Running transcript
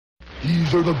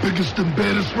These are the biggest and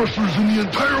baddest wrestlers in the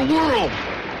entire world.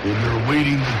 And they're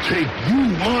waiting to take you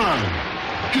on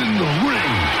in the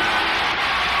ring.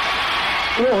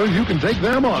 Or you can take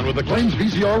them on with Acclaim's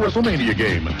VCR WrestleMania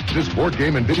game. This board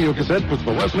game and video cassette puts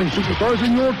the wrestling superstars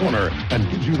in your corner and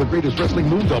gives you the greatest wrestling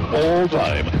moves of all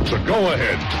time. So go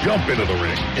ahead, jump into the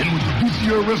ring. And with the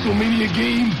VCR WrestleMania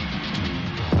game,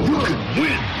 you can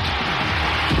win.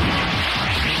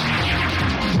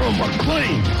 From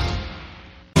Acclaim.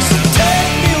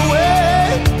 Take me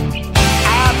away, I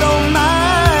don't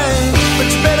mind, but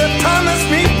you better promise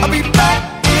me I'll be back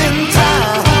in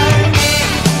time.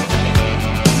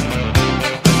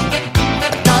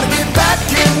 Gotta get back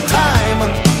in time.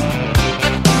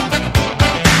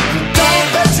 Don't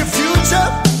bet your future,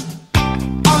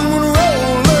 I'm gonna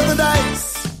roll the dice.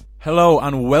 Hello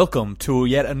and welcome to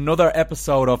yet another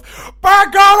episode of By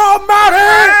God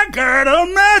Almighty! God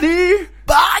Almighty!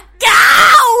 By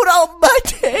God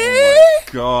Almighty!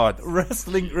 God.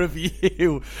 Wrestling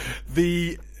Review.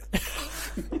 The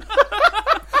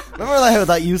Remember how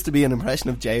that used to be an impression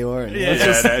of JR and Yeah, it's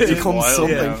just that's become wild,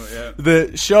 something. yeah.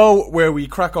 the show where we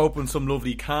crack open some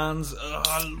lovely cans.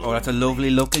 Oh, that's a lovely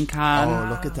looking can. Oh,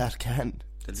 look at that can.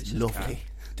 Delicious Lovely. can.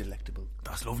 Delectable.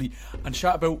 That's lovely. And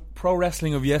chat about pro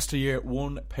wrestling of yesteryear,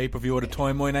 one pay-per-view at a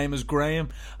time. My name is Graham,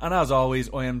 and as always,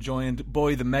 I am joined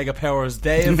by the Mega Powers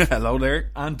Dave Hello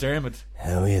there. and Dermot.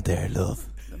 How are you there, love?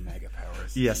 The mega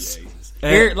powers. Yes.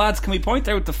 Here, lads, can we point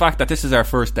out the fact that this is our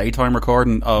first daytime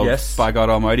recording of Yes. By God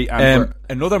Almighty? And we're-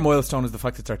 Another milestone is the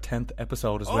fact it's our 10th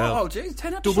episode as well. oh, jeez,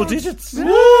 10 episodes. Double digits.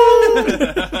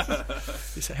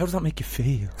 How does that make you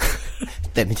feel?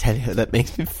 Let me tell you how that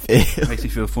makes me feel. Makes me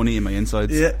feel funny in my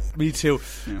insides. Yeah, me too.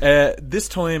 This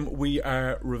time we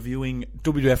are reviewing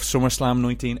WWF SummerSlam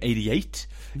 1988,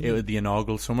 the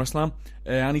inaugural SummerSlam.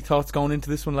 Any thoughts going into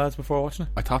this one, lads, before watching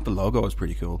it? I thought the logo was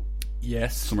pretty cool.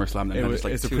 Yes. SummerSlam, then just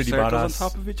like it's a two pretty circles badass. on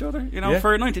top of each other. You know, Yeah.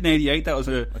 for 1988, that was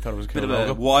a I thought it was a bit cool of a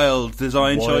logo. wild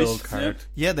design Wild choice. card.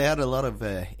 Yeah, they had a lot of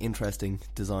interesting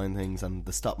design things, and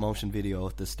the stop motion video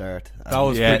at the start. That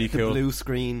was Yeah, pretty the cool. blue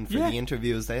screen for Yeah. the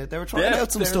interviews. They were trying Yeah,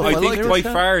 out some they're stuff. I I think liked by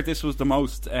it. far this was the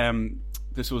most.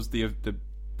 This was the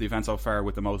event so far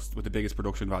with the biggest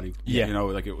production value. Yeah. You know,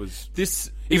 like it was. This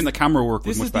Even the camera work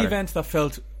was This much is the better. event that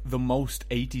felt the most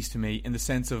 80s to me, in the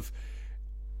sense of,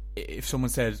 if someone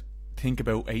said, think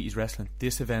about 80s wrestling,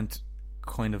 this event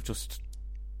kind of just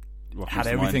What had comes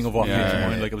to everything mind. of what came to Yeah.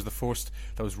 mind. Like, it was the first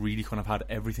that was really kind of had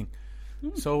everything.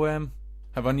 So,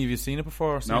 have any of you seen it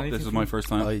before? Or seen No, anything this is from my it? first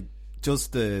time.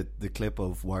 Just the clip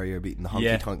of Warrior beating the Honky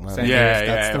Yeah, Tonk Man. same Yeah, here.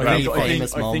 That's yeah, the well, really I think-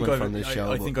 famous I think moment I- from this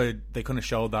show. I but think they kind of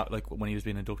showed that, like, when he was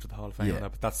being inducted to the Hall of Fame. Yeah. And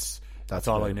that, but that's That's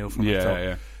all about I it. knew from it. Yeah,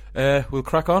 So, yeah. we'll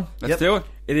crack on. Let's do it.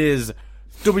 It is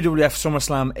WWF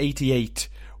SummerSlam 88,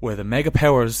 where the Mega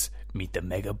Powers meet the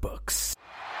Mega Bucks.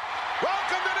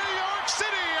 Welcome to New York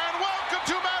City and welcome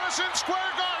to Madison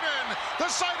Square Garden, the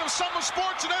site of some of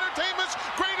sports and entertainment's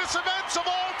greatest events of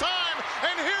all time.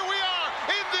 And here we are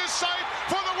in this site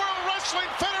for the World Wrestling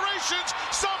Federation's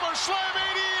SummerSlam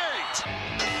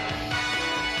 88.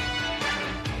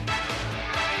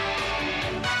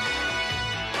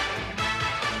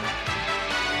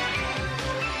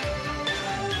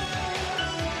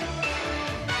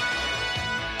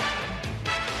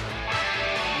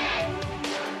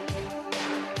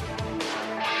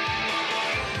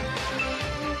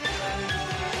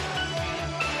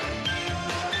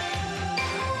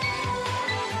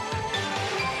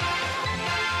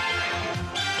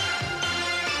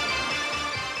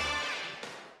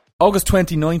 August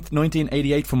 29th,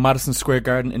 1988, from Madison Square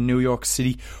Garden in New York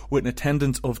City, with an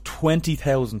attendance of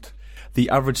 20,000. The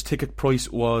average ticket price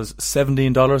was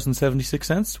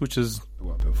 $17.76, which is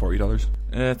What, about $40?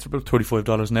 it's about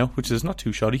 $35 now, which is not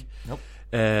too shoddy. Nope.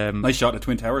 Nice shot at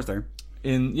Twin Towers there.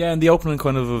 In the opening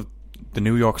kind of the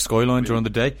New York skyline during the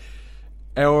day.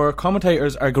 Our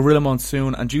commentators are Gorilla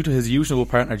Monsoon, and due to his usual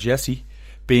partner Jesse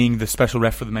being the special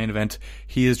ref for the main event,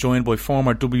 he is joined by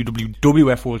former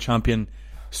WWF World Champion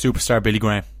superstar Billy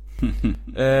Graham. Maybe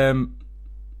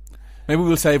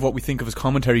we'll save what we think of his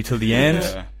commentary till the end.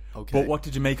 Yeah. Okay. But what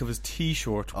did you make of his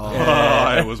T-shirt?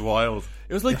 Oh, it was wild.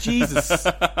 It was like Jesus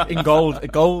in gold, a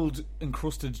gold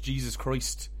encrusted Jesus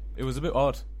Christ. It was a bit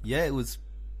odd. Yeah, it was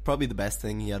probably the best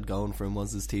thing he had going for him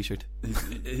was his t-shirt.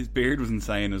 His beard was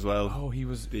insane as well. Oh, he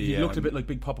looked a bit like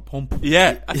Big Papa Pump.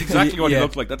 Yeah, that's exactly what Yeah. he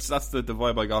looked like. That's the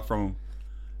vibe I got from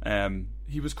him.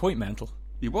 He was quite mental.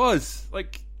 He was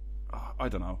like, I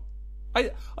don't know. I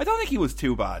don't think he was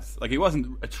too bad. Like, he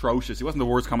wasn't atrocious. He wasn't the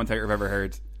worst commentator I've ever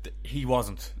heard. He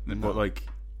wasn't. But like,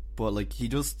 But like he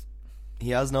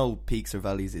he has no peaks or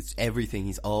valleys. It's everything.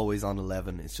 He's always on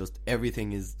 11. It's just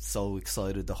everything is so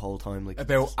excited the whole time. Like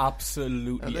About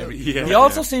absolutely everything. Yeah. He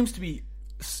also seems to be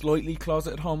slightly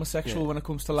closeted homosexual when it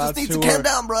comes to lads just needs who to calm are...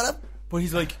 down, brother. But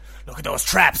he's like, look at those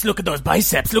traps, look at those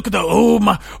biceps, look at the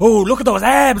look at those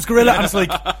abs, gorilla. And it's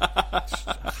like,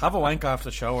 have a wank after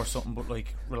the show or something, but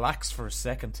like, relax for a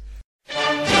second.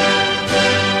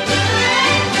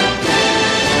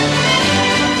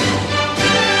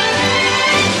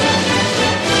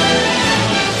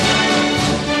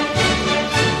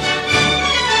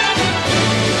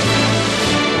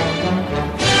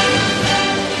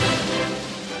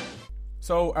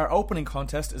 So our opening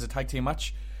contest is a tag team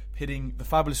match pitting the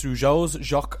Fabulous Rougeaus,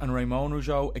 Jacques and Raymond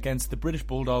Rougeau, against the British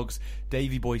Bulldogs,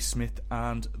 Davey Boy Smith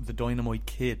and the Dynamite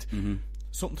Kid. Mm-hmm.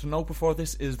 Something to note before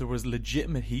this is there was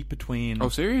legitimate heat between... Oh,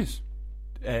 serious?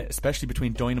 Especially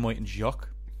between Dynamite and Jacques.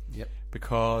 Yep.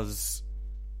 Because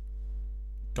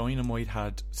Dynamite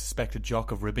had suspected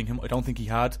Jacques of ribbing him. I don't think he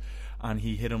had. And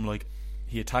he hit him like...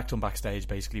 He attacked him backstage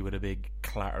basically with a big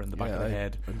clatter in the back of the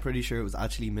head. I'm pretty sure it was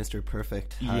actually Mr.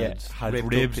 Perfect had ripped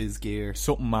ribbed up his gear.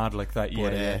 Something mad like that,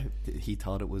 But he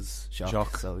thought it was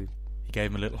Jacques. So he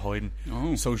gave him a little hiding.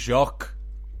 Oh. So Jacques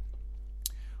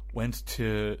went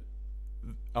to...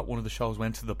 At one of the shows,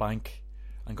 went to the bank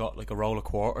and got like a roll of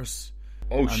quarters.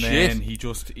 Oh, and shit. then he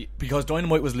just... Because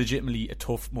Dynamite was legitimately a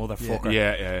tough motherfucker.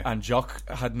 Yeah. And Jacques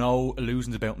had no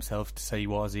illusions about himself to say he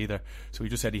was either. So he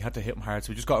just said he had to hit him hard.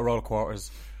 So he just got a roll of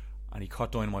quarters and he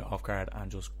caught Dynamite off guard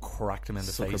and just cracked him in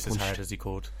the Sucker face as punched. hard as he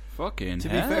could. Fucking to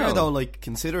hell. be fair though, like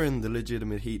considering the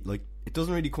legitimate heat, like it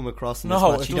doesn't really come across in No, this it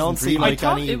match. You doesn't don't see really. I like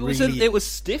thought any it was really. it was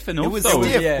stiff enough. It was though.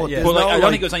 stiff, Yeah, but yeah. there's But like, no, I don't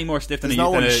like, think it was any more stiff than there's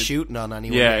no one than shooting on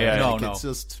anyone. Yeah. No, Like, no. It's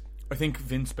just I think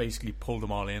Vince basically pulled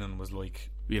them all in and was like,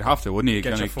 You'd have to, wouldn't you?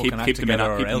 get your Kinda fucking act keep them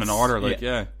together keep or them in else. order. Like,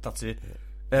 yeah. That's it.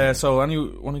 So, any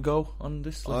want to go on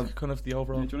this? Like, kind of the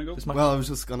overall. do you wanna go? This match? well, I was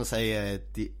just gonna say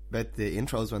about the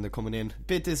intros when they're coming in.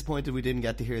 Bit disappointed we didn't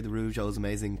get to hear the Rougeau's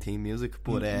amazing theme music,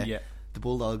 but the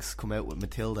Bulldogs come out with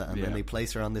Matilda and then they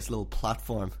place her on this little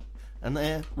platform. And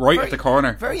Right at the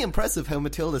corner. Very impressive how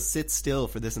Matilda sits still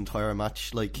for this entire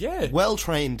match. Like, Yeah. well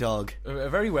trained dog.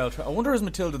 Very well. I wonder, is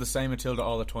Matilda the same Matilda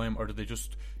all the time, or do they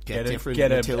just Get a different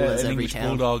an Matildas every English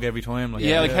town? bulldog every time? Like,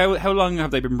 Yeah, like how long have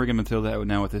they been bringing Matilda out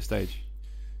now at this stage?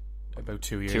 about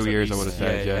 2 years. 2 at years, I least. would have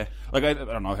said. Yeah. Like I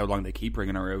don't know how long they keep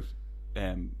bringing her out.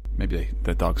 Maybe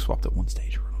the dog swapped at one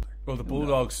stage or another. Well, the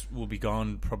Bulldogs will be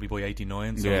gone probably by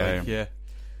 89. So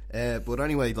Yeah. But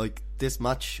anyway, like this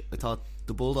match, I thought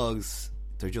the Bulldogs,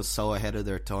 they're just so ahead of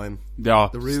their time. Yeah,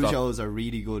 The Rougeaus are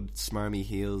really good, smarmy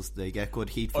heels. They get good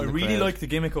heat I from the really crowd. like the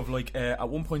gimmick of like at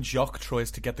one point Jacques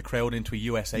tries to get the crowd into a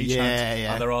USA Yeah, chant,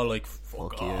 yeah. and they're all like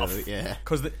 "fuck Fuck you," off," yeah.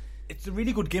 because it's a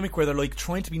really good gimmick where they're like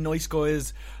trying to be nice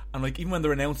guys, and like even when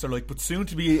they're announced, they're like, but soon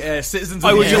to be citizens.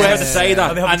 I of was the just US. about to say that,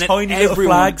 and they have and the then tiny little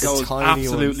everyone flags. goes Tiny ones,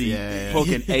 absolutely yeah.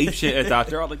 fucking ape shit at that.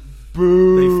 They're all like, They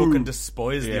fucking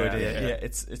despise the Yeah, idea. yeah. Yeah,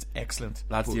 it's excellent.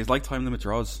 lads, it's like time limit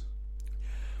draws.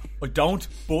 I don't,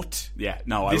 but Yeah,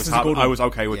 no, This is a good I one. was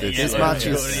okay with this. This yeah, match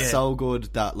yeah, is yeah. so good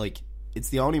that like it's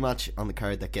the only match on the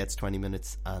card that gets 20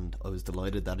 minutes, and I was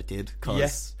delighted that it did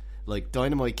because like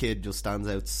Dynamite Kid just stands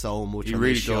out so much. He on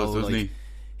really this show. does, doesn't like,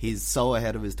 he? He's so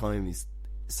ahead of his time. He's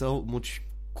so much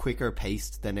quicker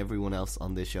paced than everyone else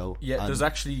on this show. yeah, And there's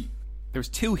actually There was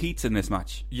 2 heats in this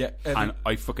match. yeah, And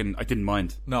I didn't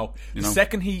mind. no. You The know?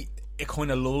 second heat, it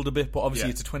kind of lulled a bit, but obviously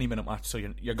Yeah. it's a 20-minute match, so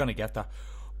you're gonna get that.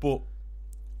 But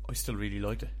I still really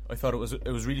liked it. I thought it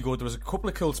was really good. There was a couple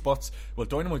of cool spots. Well,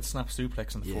 Dynamite snap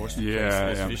suplex in the first. Yeah,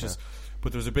 was yeah. vicious.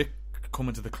 But there was a bit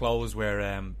coming to the close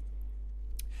where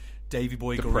Davey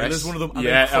Boy The Gorilla's press. one of them, and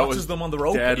Yeah, then that crosses was them on the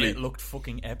rope. deadly. It looked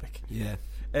fucking epic. yeah.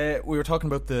 We were talking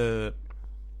about the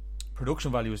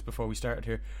production values before we started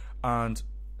here, and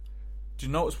do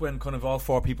you notice when kind of all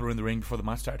 4 people were in the ring before the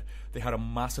match started, they had a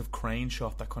massive crane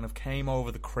shot that kind of came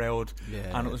over the crowd,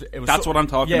 Yeah. and it was That's what I'm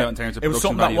talking about in terms of it was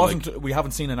production something that value, wasn't we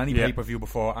haven't seen in any Yeah. pay-per-view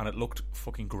before, and it looked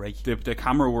fucking great. The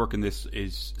camera work in this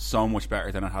is so much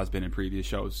better than it has been in previous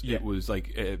shows. Yeah. It was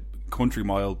like a country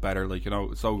mile better, like, you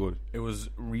know, it's so good. It was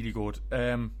really good.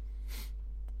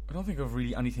 I don't think I've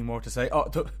really anything more to say.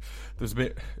 Oh, there's a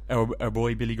bit. Our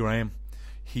boy Billy Graham.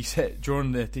 He said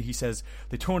he says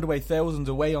they turned away thousands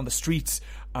away on the streets,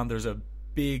 and there's a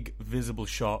big visible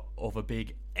shot of a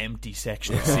big empty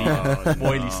section of sea.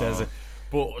 Boyle says it.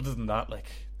 But other than that,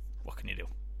 like, what can you do?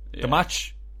 Yeah. The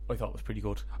match I thought was pretty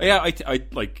good. Yeah, I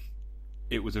like.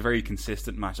 It was a very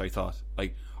consistent match. I thought.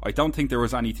 Like, I don't think there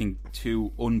was anything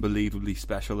too unbelievably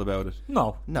special about it.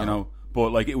 No. You know, but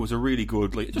like it was a really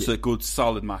good, like, just a good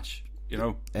solid match. You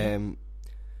know.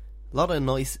 A lot of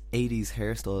nice 80s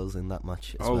hairstyles in that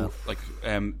match as well. like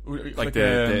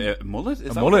the mullet?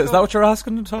 Is that what you're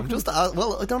asking?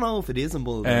 Well, I don't know if it is a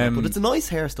mullet, but it's a nice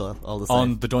hairstyle all the same.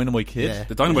 On the Dynamite Kid? Yeah.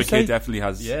 The Dynamite Kid definitely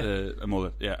has a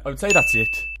mullet, yeah. I would say that's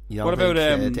it. You don't what about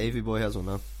think, Davey Boy has one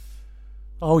now?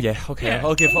 Oh yeah, okay. Yeah,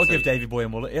 I'll give Davey Boy a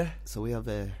mullet, yeah. So we have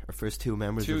our first two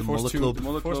members of the Mullet Club. The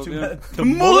Mullet Club, The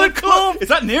Mullet Club! Is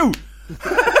that new?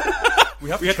 We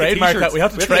have to trademark that. We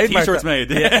have to trademark t-shirts that. made.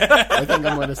 Yeah. I think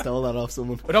I might have stole that off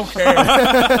someone. I don't care.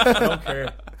 I don't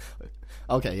care.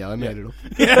 Okay, yeah, I made it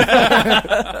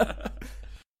up.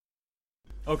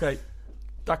 Okay,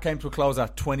 that came to a close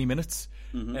at 20 minutes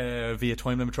via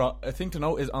time limit draw. A thing to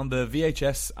note is on the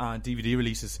VHS and DVD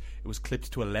releases, it was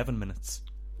clipped to 11 minutes.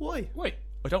 Why?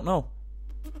 I don't know,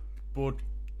 but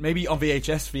maybe on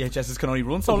VHSs can only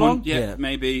run so long. Yeah,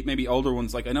 maybe older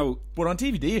ones. Like I know, But on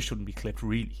DVD, it shouldn't be clipped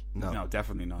really. no,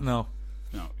 definitely not. No,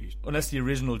 No, unless the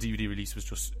original DVD release was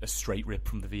just a straight rip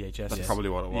from the VHS. that's probably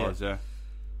what it was. Yeah.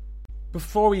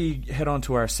 Before we head on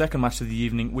to our second match of the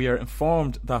evening, we are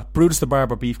informed that Brutus the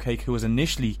Barber Beefcake, who was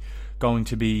initially going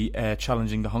to be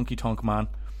challenging the Honky Tonk Man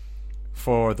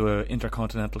for the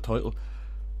Intercontinental title,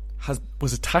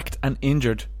 was attacked and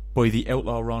injured by the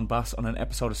Outlaw Ron Bass on an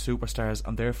episode of Superstars,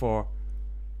 and therefore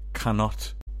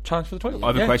cannot challenge for the title. I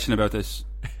have a question about this.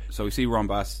 So we see Ron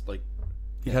Bass like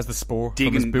He has the spore from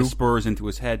his digging boot. the spurs into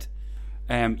his head.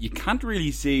 You can't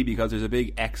really see because there's a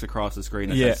big X across the screen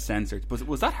that says censored. But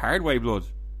was that Hardway blood?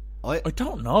 I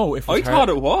don't know if I thought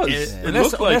it was. It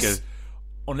looked like it.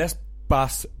 Unless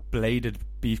Bass bladed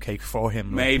Beefcake for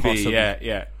him. Maybe, possibly.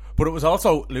 yeah. But it was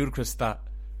also ludicrous that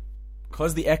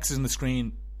because the X is on the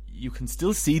screen, you can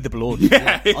still see the blood.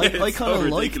 Yeah, I kind of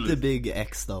like the big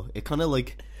X though. It kind of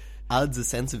like adds a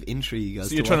sense of intrigue. As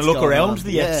So you're to trying to what's look going around on.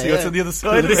 the X, you go to the other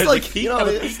side. It's It's like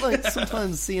like, it's like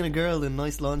sometimes seeing a girl in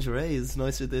nice lingerie is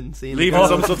nicer than seeing Leaving a girl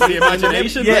some stuff to the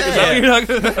imagination. Yeah, Like, is that what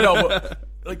you're not- I know, but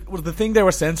like, was the thing they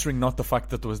were censoring not the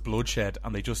fact that there was bloodshed,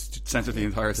 and they just Censored the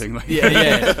entire thing. Like.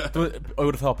 yeah. I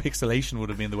would have thought pixelation would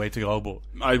have been the way to go, but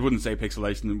I wouldn't say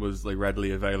pixelation was like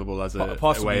readily available as a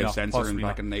Possibly way of not, censoring possibly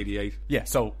back not. in '88. yeah.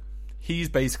 So he's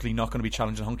basically not going to be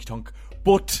challenging Honky Tonk,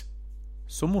 but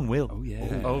someone will. Oh,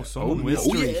 yeah. Oh, someone Oh,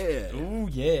 will. yeah. Oh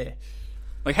yeah.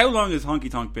 Like, how long has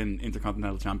Honky Tonk been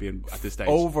Intercontinental Champion at this stage?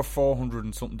 Over 400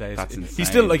 and something days. That's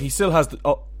insane. He still has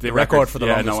the record for the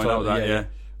yeah, longest no, I know time. that. Yeah.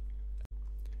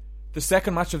 The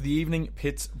second match of the evening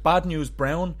pits Bad News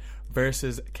Brown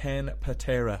versus Ken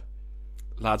Patera.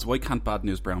 Lads, why can't Bad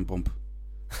News Brown bump?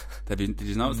 Did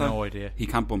you notice that? No idea. He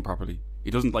can't bump properly.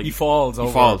 He doesn't like. He falls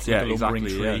over yeah, the lumbering exactly.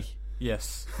 tree. Yeah.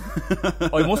 Yes.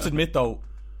 I must admit though,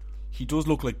 he does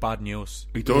look like Bad News.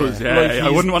 He does. Yeah, Like, I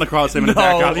he's- wouldn't want to cross him in a No,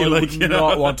 dark alley. I Like, would you know?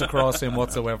 not want to cross him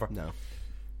whatsoever. No,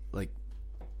 like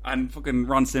And fucking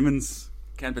Ron Simmons,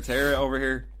 Ken Patera over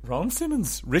here. Ron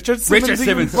Simmons, Richard Simmons,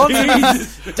 even? Simmons. Ron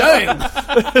Simmons. damn.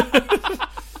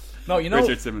 No, you know,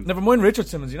 Richard Simmons. never mind Richard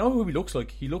Simmons. You know who he looks like?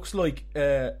 He looks like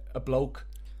a bloke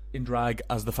in drag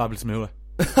as the Fabulous Moolah.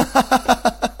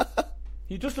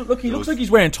 He just looks like he's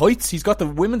wearing tights. He's got the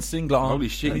women's singlet on. Holy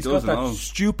shit, and he he's does, got I know. that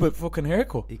stupid fucking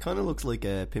haircut. He kind of looks like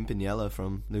Pimpinella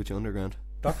from Lucha Underground.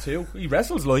 That too. He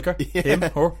wrestles like her. Him,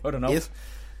 her, I don't know. Yes.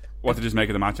 What did you just make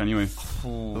of the match anyway? It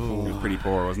was pretty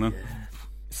poor, wasn't it?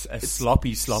 It's a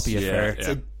sloppy affair. yeah. It's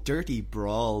a dirty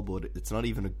brawl, but it's not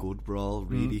even a good brawl,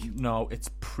 really. No, it's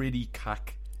pretty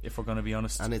cack, if we're going to be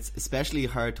honest. And it's especially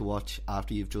hard to watch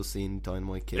after you've just seen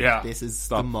Dynamite Kid. Yeah. This is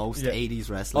Stop. the most Yeah. 80s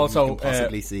wrestling Also, you can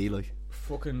possibly see. Like,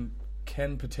 Fucking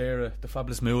Ken Patera, the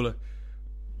Fabulous Moolah,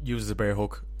 uses a bear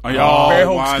hug. Oh, yeah. Bear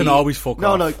Oh, hugs man. can always fuck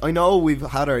no, off. no, I know we've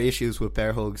had our issues with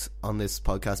bear hugs on this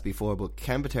podcast before, but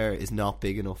Ken Patera is not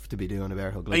big enough to be doing a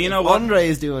bear hug. Like, You know if what? Andre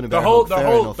is doing a The bear whole, hug, the fair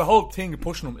whole, enough. the whole thing of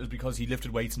pushing him is because he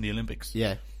lifted weights in the Olympics.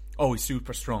 Yeah, Oh, he's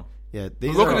super strong. yeah.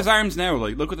 These Look are at his arms now.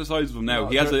 Like, look at the size of him now. No,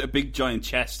 he has they're- a big giant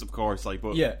chest, of course. Like,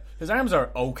 but Yeah, his arms are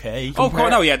okay. oh,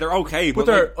 no, yeah, they're okay, But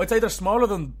but like, I'd say they're smaller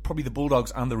than probably the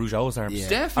Bulldogs and the Rougeau's arms. Yeah.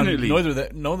 definitely.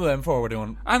 And none of them four were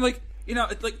doing. And like, you know,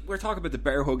 it's like we're talking about the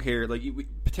bear hug here. Like,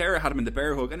 Patera had him in the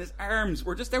bear hug, and his arms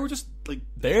were just like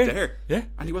There. Yeah.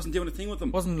 and he wasn't doing a thing with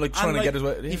them. Wasn't, like, And, trying to get his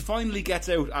way- yeah. He finally gets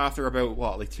out after about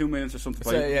like 2 minutes or something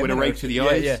So, yeah, with a minute rake or to two. the Yeah,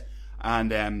 eyes. yeah.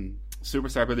 And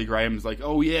Superstar Billy Graham's like,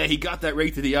 oh yeah, he got that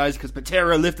rake to the eyes because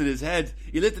Patera lifted his head.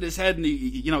 He lifted his head and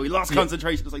he lost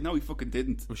concentration. It's like, no, he fucking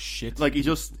didn't. Oh, shit. Like, he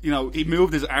just, he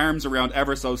moved his arms around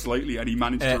ever so slightly and he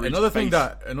managed to reach Another the face.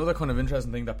 another kind of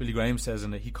interesting thing that Billy Graham says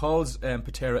in it, he calls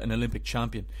Patera an Olympic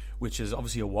champion, which is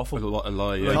obviously a waffle. A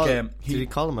lie, yeah. Like, Did he he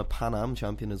call him a Pan Am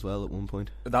champion as well at one point?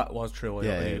 that was true.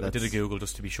 Yeah, I yeah, did a that's- Google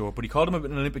just to be sure, but he called him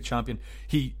an Olympic champion.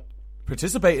 He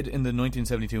participated in the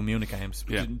 1972 Munich Games.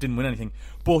 Yeah. Didn't win anything,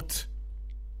 but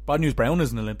Bad News Brown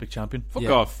is an Olympic champion. Fuck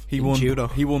off. He In won judo.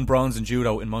 He won bronze in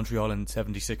judo in Montreal in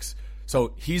 '76.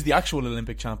 So he's the actual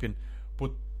Olympic champion,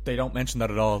 but they don't mention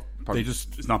that at all. Probably They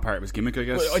just it's not part of his gimmick, I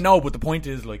guess. I know, but the point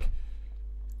is, like,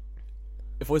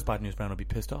 if I was Bad News Brown, I'd be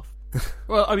pissed off.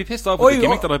 Well, I'd be pissed off with the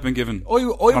gimmick that I've been given. I'm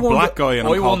a black guy and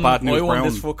I'm called Bad News I won Brown.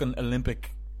 this fucking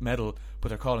Olympic medal, but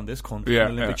they're calling this cunt Yeah,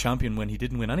 an Olympic yeah. champion when he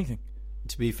didn't win anything.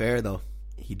 To be fair, though,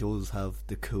 he does have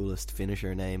the coolest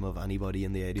finisher name of anybody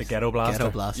in the 80s. The Ghetto Blaster.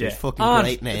 Ghetto Blaster. Yeah. Fucking And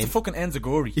great name. It's a fucking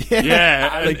Enziguri. Yeah,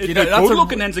 Like, like, you know, that's good a-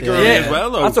 looking Enziguri Yeah. as well,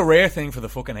 though. That's a rare thing for the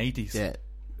fucking 80s. Yeah.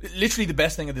 Literally the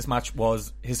best thing of this match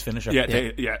was his finisher.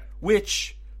 yeah.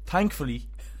 Which, thankfully,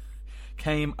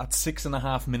 came at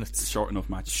 6.5 minutes. Short enough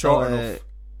match. Short So, enough.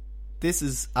 this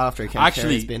is after Ken Actually-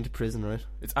 Perry's been to prison, right?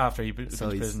 It's after he's been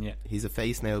So to prison, yeah. he's a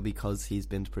face now because he's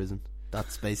been to prison.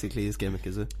 That's basically his gimmick,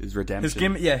 is it? His redemption. His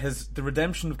gimmick, yeah, the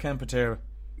redemption of Ken Patera.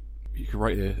 You could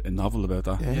write a novel about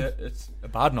that. Yeah. Yeah, it's a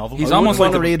bad novel. He's I almost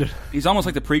wouldn't like wanna the, read it. he's almost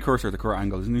like the precursor to Kurt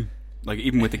Angle, isn't he? Like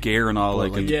even with the gear and all,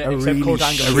 like, like, and yeah, a except really Kurt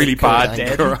Angle. a is really Kurt bad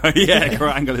Angle. Kurt, yeah,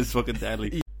 Kurt Angle is fucking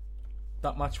deadly.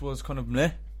 That match was kind of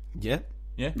meh. Yeah.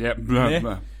 Yeah. Yeah, blah, Yeah.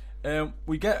 blah.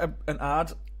 We get an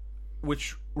ad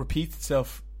which repeats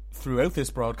itself throughout this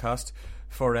broadcast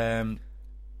for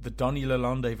the Donny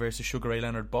Lalonde versus Sugar Ray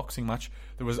Leonard boxing match.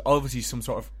 There was obviously some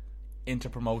sort of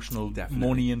interpromotional Definitely.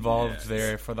 money involved Yes.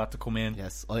 there for that to come in.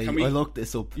 Yes. I Can we- looked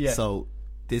this up. Yeah. So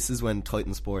this is when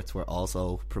Titan Sports were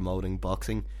also promoting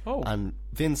boxing. Oh. And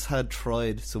Vince had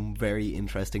tried some very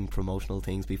interesting promotional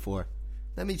things before.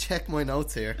 Let me check my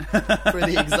notes here for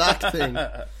the exact thing.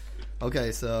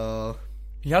 Okay, so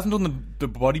He hasn't done the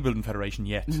Bodybuilding Federation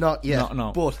yet. not yet.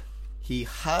 No. But he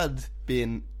had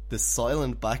been the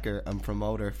silent backer and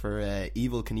promoter for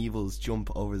Evil Knievel's jump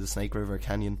over the Snake River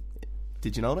Canyon.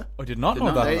 Did you know that? I did not know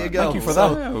not that. know There you go. Thank you for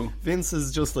So, that. Vince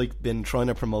has just like been trying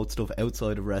to promote stuff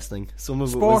outside of wrestling. Some of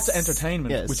Sports it was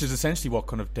entertainment, yes. which is essentially what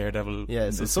kind of Daredevil.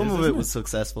 Yeah, so this some is, of it isn't was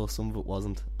successful, some of it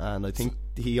wasn't, and I think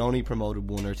he only promoted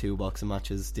 1 or 2 boxing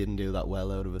matches. Didn't do that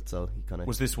well out of it, so he kind of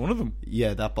Was this one of them?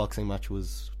 yeah. That boxing match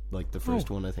was like the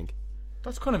first Oh. one, I think.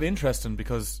 That's kind of interesting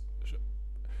because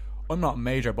I'm not a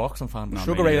major boxing fan, but No,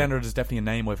 Sugar me Ray neither. Leonard is definitely a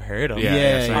name I've heard of. Yeah,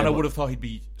 yeah, and I but- would have thought he'd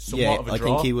be somewhat Yeah, of a I draw.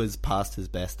 think he was past his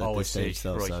best at Oh, I this see, stage,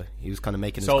 though. right. So he was kind of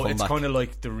making his So comeback. it's kind of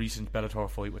like the recent Bellator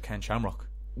fight with Ken Shamrock.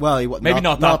 well, he, Maybe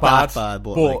not that bad,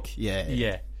 but like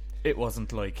yeah, it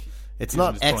wasn't like it's he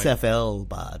not was in his prime. XFL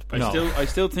bad. But No. I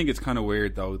still think it's kind of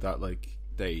weird though that like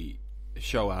they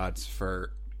show ads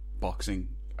for boxing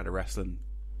at a wrestling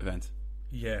event,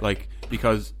 Yeah, like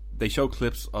because they show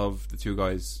clips of the two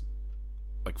guys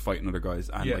like fighting other guys,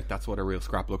 and Yeah. like that's what a real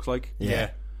scrap looks like. yeah.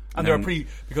 And And they're then- pretty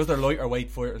because they're lighter weight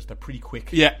fighters. They're pretty quick.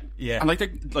 Yeah, Yeah. and like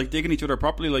they're like digging each other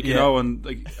properly, like you Yeah. know, and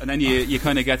like and then you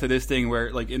kind of get to this thing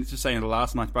where like it's just saying the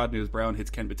last match, Bad News Brown hits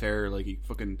Ken Patera like he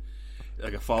fucking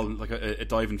like a falling like a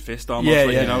diving fist almost, Yeah,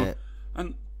 like, yeah. you know, Yeah.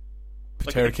 and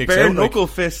Patera like, a kicks bare out, like- knuckle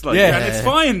fist, like Yeah. and it's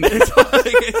fine. It's like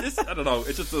it's just, I don't know,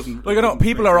 it just doesn't. Like I know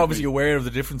people are make obviously me- aware of the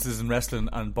differences in wrestling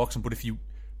and boxing, but if you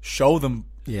show them,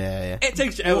 yeah. It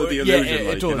takes you out of the yeah, illusion. it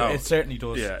like, does. You know? It certainly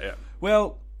does. Yeah, yeah.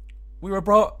 Well, we were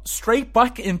brought straight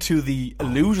back into the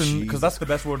illusion, because that's the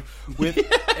best word, with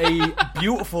a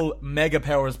beautiful Mega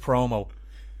Powers promo.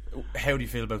 How do you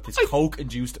feel about this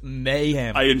coke-induced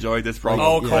mayhem? I enjoyed this promo.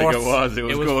 oh, of course. Like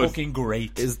it was good. fucking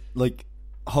great. Is like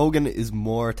Hogan is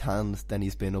more tanned than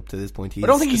he's been up to this point. He's I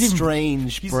don't think a he's even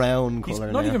strange he's- brown He's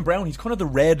color. not now. even brown. He's kind of the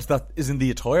red that is in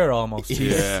the attire almost.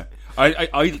 Yeah.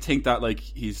 I think that like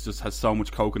he's just has so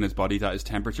much coke in his body that his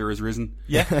temperature has risen.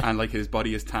 Yeah. And like his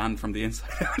body is tanned from the inside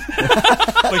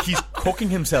out. Like he's cooking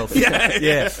himself. Yeah.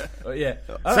 yeah, yeah.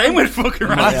 Same with fucking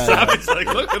Randy Yeah. Savage. Like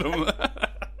look at him.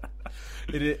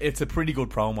 It's a pretty good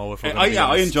promo. If we're gonna I be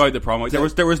honest. enjoyed the promo.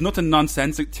 There was nothing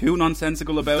too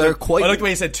nonsensical about They're it. quite. I like the way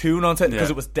you said too nonsense because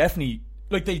Yeah. it was definitely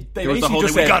like they There was the basically whole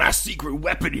just thing, we said got a secret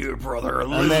weapon here, brother.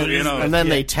 and then, You know. and then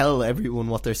they tell everyone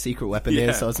what their secret weapon Yeah.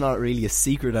 is, so it's not really a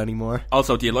secret anymore.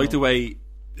 Also, do you like the way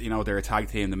they're a tag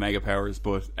team, the Mega Powers,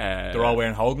 but they're all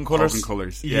wearing Hogan colours. Hogan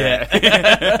colours.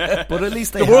 Yeah, But at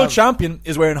least they the world have, champion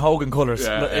is wearing Hogan colours.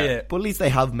 Yeah, yeah. But at least they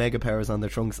have Mega Powers on their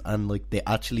trunks, and like they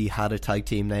actually had a tag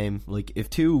team name. Like if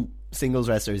 2 singles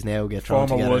wrestlers now get thrown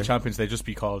Former together, world champions, they just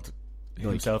be called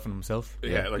himself and himself.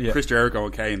 Yeah, like Yeah. Chris Jericho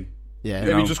and Kane. yeah, I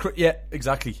know. mean, just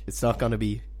exactly. it's not going to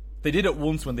be. They did it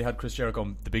once when they had Chris Jericho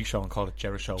on the Big Show and called it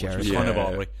Jericho Show, which was Jericho. kind of Yeah.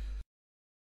 alright.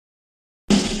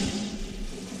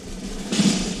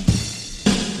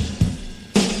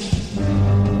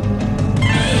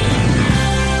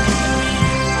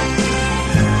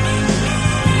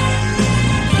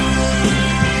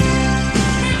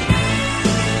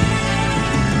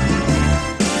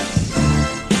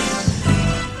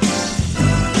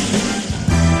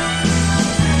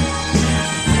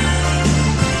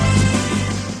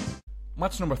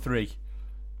 Match number 3.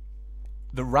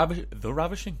 The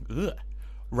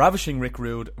ravishing Rick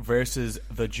Rude versus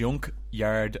the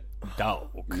Junkyard Dog.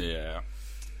 Yeah.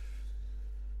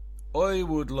 I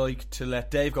would like to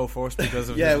let Dave go first because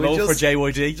of his love for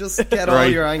JYD. Just get all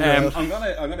your anger out. I'm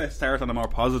gonna start on a more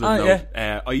positive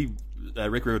note.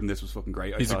 Rick Rude in this was fucking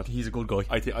great. He's a good guy.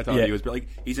 I thought he was like,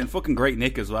 he's in fucking great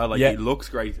nick as well. Like he looks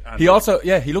great. And he also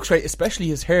he looks great, especially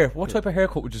his hair. What type of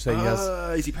haircut would you say he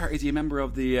has? Is he a member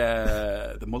of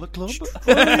the Mullet Club?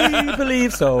 I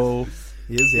believe so.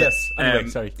 He is. Yeah. Yes. Anyway,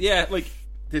 sorry. Yeah, like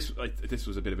this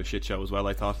was a bit of a shit show as well.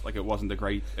 I thought like it wasn't a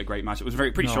great match. It was a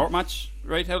pretty short match,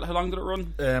 right? How long did it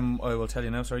run? I will tell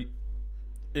you now. Sorry.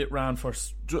 It ran for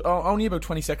only about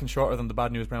 20 seconds shorter than the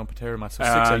Bad News Brown Patera match. So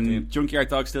 6:18. Junkyard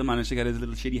Dog still managed to get his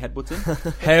little shitty headbutts in.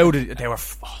 How did they were?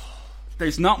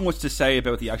 There's not much to say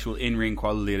about the actual in-ring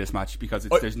quality of this match because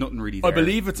there's nothing really there. I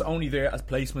believe it's only there as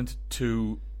placement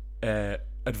to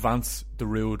advance the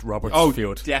Rude Roberts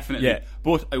feud. Definitely. Yeah.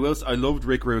 But I loved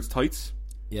Rick Rude's tights.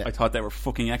 Yeah. I thought they were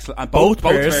fucking excellent. And both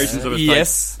versions of his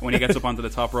tights. When he gets up onto the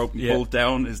top rope and pulls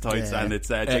down his tights, and it's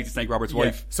Jake the Snake Roberts'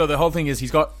 wife. So the whole thing is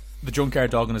he's got the Junkyard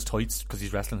Dog in his tights because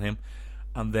he's wrestling him,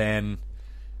 and then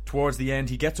towards the end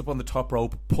he gets up on the top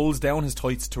rope, pulls down his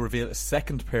tights to reveal a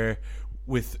second pair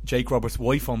with Jake Roberts'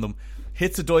 wife on them,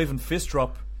 hits a dive and fist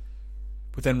drop,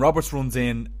 but then Roberts runs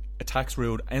in, attacks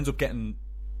Rude, ends up getting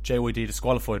JYD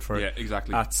disqualified for it. Yeah,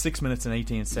 exactly. At 6 minutes and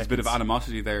 18 seconds. There's a bit of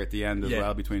animosity there at the end as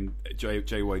well between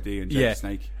JYD and Jake the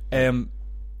Snake.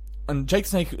 And Jake the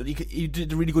Snake, he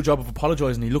did a really good job of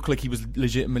apologising. He looked like he was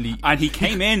legitimately... And he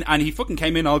came in, and he fucking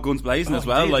came in all guns blazing as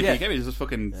well. He came in and just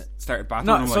fucking started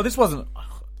battling him. So this wasn't...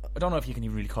 I don't know if you can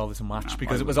even really call this a match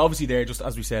because it was obviously there, just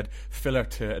as we said, filler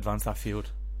to advance that feud.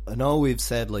 I know we've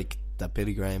said that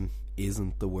Billy Graham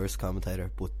isn't the worst commentator,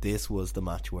 but this was the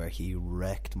match where he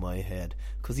wrecked my head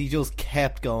because he just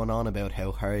kept going on about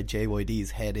how hard JYD's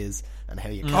head is and how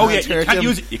you can't hurt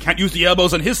him. You can't use the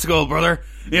elbows on his skull, brother.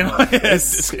 You know,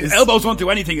 his elbows won't do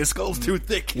anything. His skull's too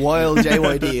thick. While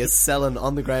JYD is selling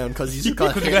on the ground because he's just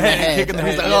got hit in the head. And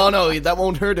he's like, oh no, that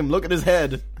won't hurt him. Look at his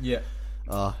head. Yeah.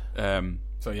 So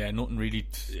nothing really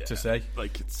to say.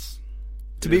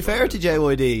 To be fair to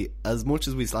JYD, as much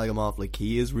as we slag him off,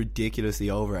 he is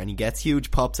ridiculously over, and he gets huge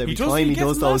pops every time he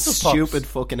does those stupid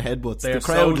fucking headbutts. The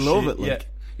crowd love it. Yeah.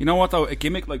 You know what though? A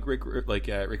gimmick like Rick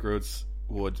Rude's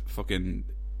would fucking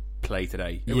play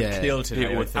today. It would kill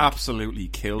today. It would absolutely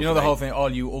kill. You know the whole thing. All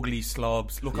you ugly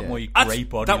slobs, look at my great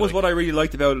body. That was what I really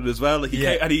liked about it as well.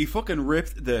 And he fucking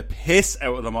ripped the piss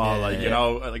out of them all. I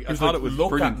thought it was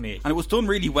brilliant, and it was done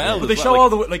really well. But they show all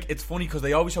the it's funny because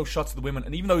they always show shots of the women,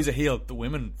 and even though he's a heel, the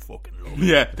women fucking love him.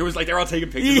 Yeah, there was they're all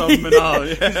taking pictures of him and all.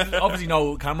 Yeah. Obviously,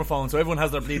 no camera phone, so everyone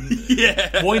has their bleeding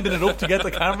winding it up to get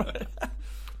the camera.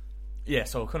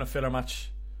 So kind of filler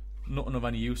match, nothing of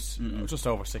any use. Just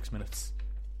over 6 minutes.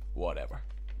 Whatever.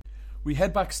 We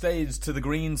head backstage to the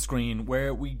green screen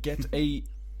where we get a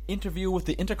interview with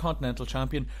the Intercontinental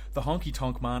Champion, the Honky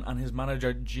Tonk Man, and his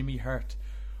manager Jimmy Hart.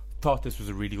 Thought this was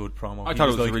a really good promo. I thought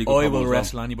it was a really good promo. I will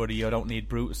wrestle anybody. I don't need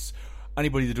Brutus.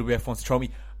 Anybody the WWF wants to throw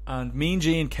me. And Mean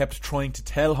Gene kept trying to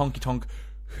tell Honky Tonk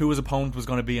who his opponent was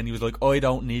going to be, and he was like, I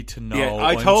don't need to know. Yeah,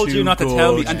 I told you not to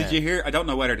tell me. And did you hear? I don't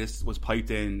know whether this was piped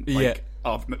in.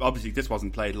 Obviously, this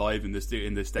wasn't played live in the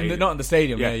stadium. Not in the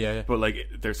stadium. Yeah. But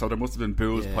there must have been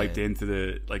boos piped into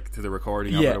the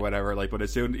recording of it or whatever. But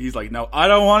as soon he's like, no, I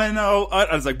don't want to know.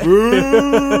 I was like,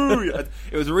 boo.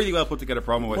 It was a really well put together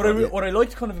promo. What I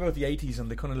liked kind of about the 80s, and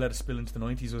they kind of let it spill into the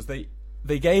 90s, was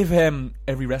they gave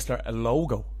every wrestler a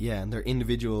logo. Yeah, and their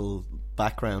individual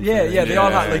background. They all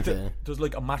had there's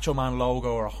a Macho Man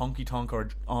logo or a Honky Tonk or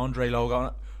Andre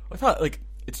logo. I thought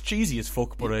it's cheesy as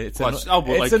fuck, but it's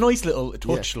a nice little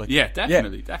touch.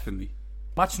 Definitely.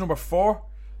 Match number 4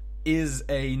 is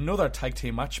another tag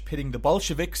team match pitting the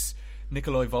Bolsheviks,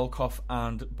 Nikolai Volkov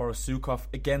and Boris Zukov,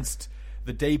 against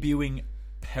the debuting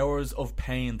Powers of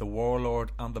Pain, the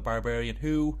Warlord and the Barbarian,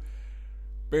 who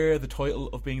bear the title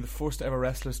of being the first ever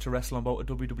wrestlers to wrestle on both a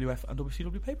WWF and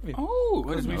WCW pay-per-view. Oh,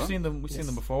 because we've seen them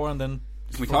before, and then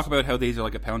can we talk about how these are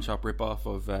like a pound shop rip-off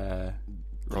of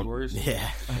Road Warriors?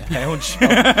 Yeah. Pound shop.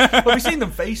 But we've seen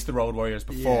them face the Road Warriors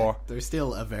before. They're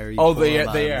still a very they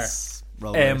are.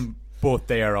 But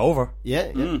they are over.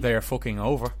 Yeah. They are fucking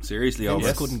over. Seriously over. He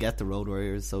just couldn't get the Road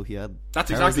Warriors, so he had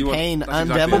That's exactly what Pain that's and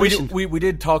exactly Demolition. We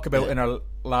did talk about in our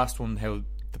last one how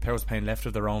the Powers of Pain left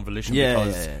of their own volition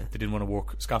because they didn't want to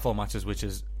work scaffold matches, which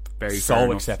is very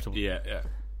so acceptable. Yeah.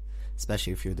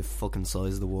 especially if you're the fucking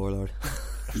size of the Warlord.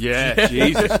 Yeah,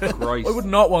 Jesus Christ. I would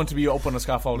not want to be up on a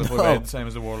scaffold if I weighed the same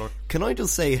as the Warlord. Can I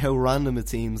just say how random it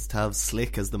seems to have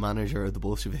Slick as the manager of the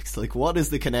Bolsheviks? Like, what is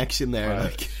the connection there?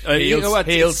 You know what?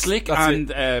 Slick and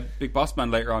Big Boss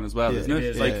Man later on as well, isn't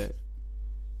it? Like,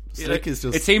 Slick is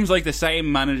just... It seems like the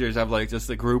same managers have like just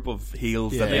a group of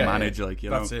heels that they manage, like,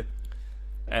 you know. That's it.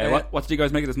 What did you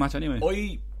guys make of this match anyway?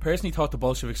 I personally thought the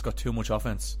Bolsheviks got too much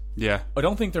offense. Yeah. I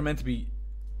don't think they're meant to be...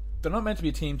 They're not meant to be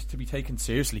a team to be taken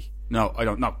seriously. No, I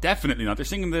don't. No, definitely not. They're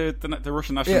singing the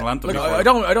Russian national anthem. Like, I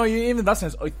don't even in that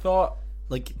sense. I thought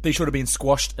like they should have been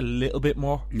squashed a little bit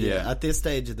more. Yeah, at this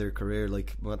stage of their career,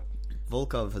 like what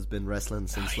Volkov has been wrestling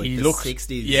since like the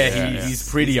 60s. Yeah, he's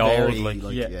pretty old. Very,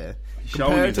 like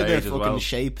compared to the fucking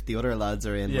shape the other lads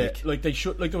are in. Yeah, like they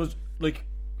should. Like there was like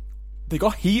they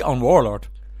got heat on Warlord.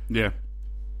 Yeah.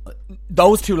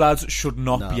 Those two lads should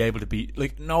not be able to be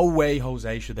like no way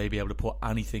Jose should they be able to put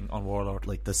anything on Warlord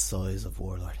like the size of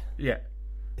Warlord. Yeah,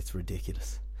 it's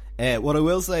ridiculous. What I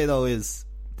will say though is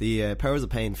the Powers of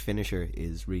Pain finisher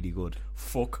is really good.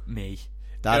 Fuck me,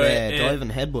 that diving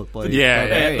headbutt by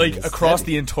like across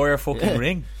the entire fucking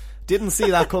ring. Didn't see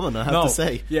that coming, I have to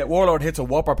say. Yeah, Warlord hits a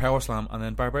whopper power slam and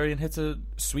then Barbarian hits a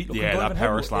sweet looking that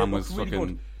power slam was really fucking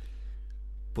good.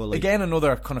 But like, again,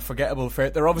 another kind of forgettable fair.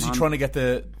 They're obviously trying to get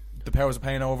the Powers of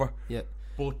Pain over. Yeah.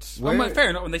 But fair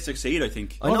enough when they succeed, I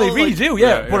think. They really do,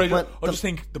 yeah. But I just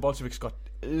think the Bolsheviks got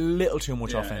a little too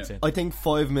much offense in. I think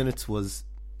 5 minutes was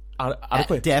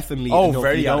adequate. Definitely enough.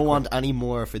 Very you don't want any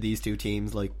more for these two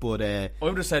teams. Like, but I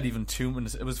would have said even 2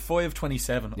 minutes. It was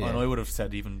 5:27, and I would have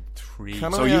said even 3.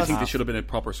 So you think they should have been a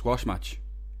proper squash match?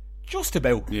 Just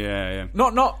about. Yeah.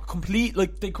 Not complete.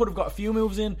 Like they could have got a few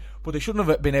moves in, but they shouldn't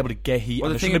have been able to get heat.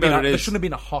 Well, there shouldn't have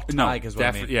been a hot tag as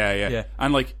well. Definitely, yeah.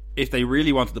 And like, if they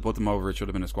really wanted to put them over, it should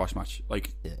have been a squash match.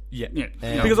 Like,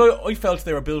 because I felt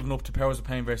they were building up to Powers of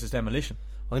Pain versus Demolition.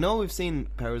 I know we've seen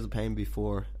Powers of Pain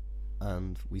before,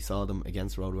 and we saw them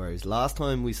against Road Warriors. Last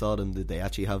time we saw them, did they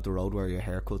actually have the Road Warrior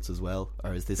haircuts as well,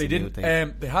 or is this a new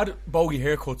thing? They had bogey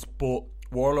haircuts, but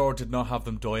Warlord did not have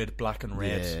them dyed black and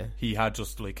red. Yeah. He had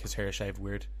just like his hair shaved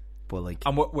weird. But like,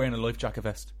 I'm wearing a life jacket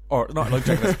vest, or not a life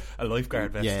jacket vest, a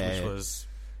lifeguard vest, which was.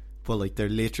 But like, they're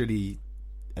literally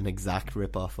an exact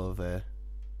rip off of. They're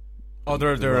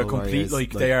a complete Warriors.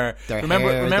 They are.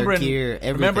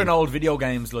 Remember in old video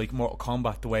games like Mortal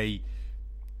Kombat, the way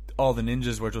all the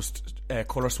ninjas were just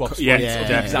color swaps. The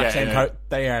exact same character.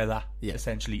 They are that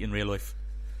essentially in real life.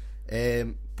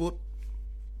 But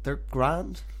they're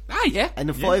grand. In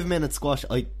a 5 minute squash,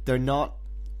 they're not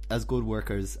as good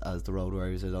workers as the Road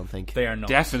Warriors, I don't think. They are not.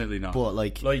 Definitely not. But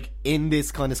like in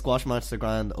this kind of squash match, they're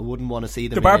grand. I wouldn't want to see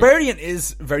them. The Barbarian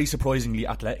is very surprisingly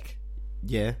athletic.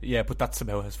 Yeah, but that's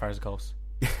about as far as it goes.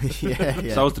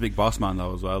 yeah. So is the Big Boss Man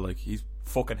though as well. Like he's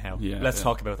fucking hell. Let's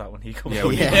talk about that when he comes.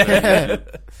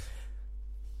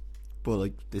 But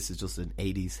like, this is just an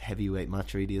 80s heavyweight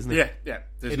match, really, isn't it? Yeah.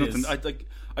 There's nothing.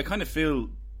 I kind of feel.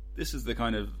 This is the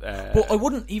kind of. But I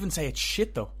wouldn't even say it's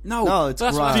shit though. No, it's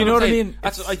grand. Do you know what I mean?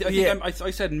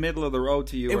 I said middle of the road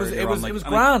to you. It was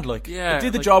grand. Like, it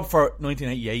did the job for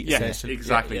 1988. Yeah,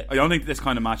 exactly. I don't think this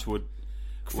kind of match would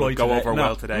go over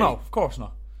well today. No, of course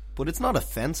not. But it's not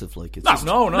offensive. Like, it's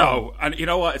no. And you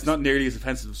know what? It's not nearly as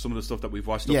offensive as some of the stuff that we've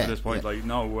watched up to this point. Like,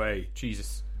 no way.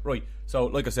 Jesus. Right. So,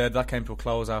 like I said, that came to a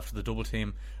close after the double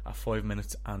team at 5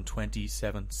 minutes and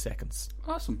 27 seconds.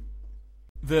 Awesome.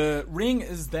 The ring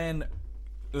is then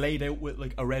laid out with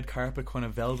like a red carpet kind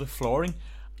of velvet flooring,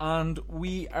 and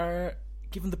we are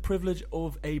given the privilege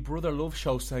of a Brother Love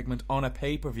show segment on a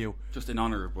pay-per-view. Just in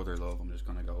honour of Brother Love, I'm just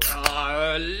going to go,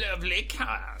 oh, lovely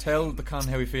Can. Tell the Can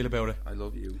how you feel about it. I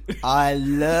love you. I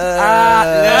love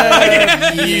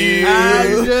you. I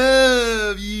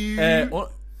love you.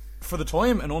 For the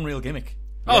time, an unreal gimmick.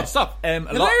 Oh, stop.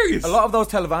 Hilarious. A lot of those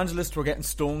televangelists were getting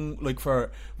stung like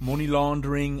for money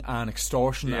laundering and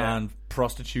extortion and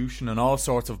prostitution and all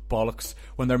sorts of bollocks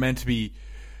when they're meant to be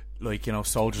like, you know,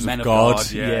 soldiers Men of God.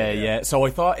 God. So I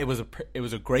thought it was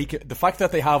a great. The fact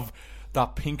that they have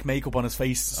that pink makeup on his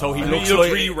face, so he looks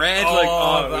like really red.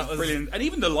 That was brilliant, and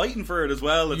even the lighting for it as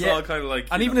well. It's all kind of like,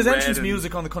 and even his entrance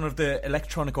music on the kind of the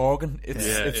electronic organ.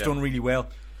 It's done really well.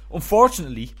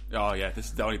 Unfortunately, this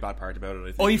is the only bad part about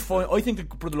it. I think the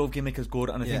Brother Love gimmick is good,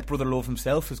 and I think Brother Love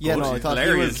himself is good. Yeah, no, I thought he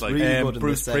was really good.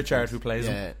 Bruce Pritchard, who plays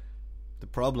him. The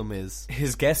problem is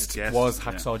his guest was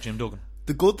Hacksaw Jim Duggan.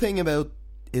 The good thing about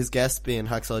his guest being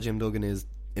Hacksaw Jim Duggan is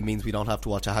it means we don't have to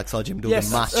watch a Hacksaw Jim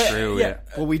Duggan match. True,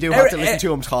 but we do have to listen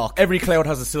to him talk. Every cloud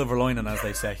has a silver lining, as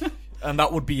they say, and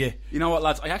that would be it. You know what,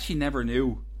 lads? I actually never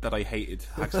knew that I hated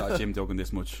Hacksaw Jim Duggan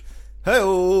this much. In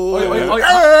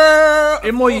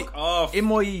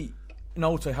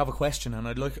notes, I have a question, and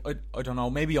I don't know,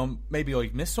 maybe I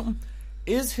missed something.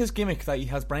 Is his gimmick that he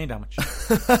has brain damage?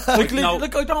 I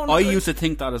don't. I used to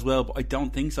think that as well, but I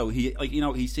don't think so. He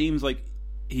he seems like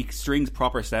he strings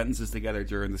proper sentences together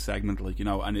during the segment,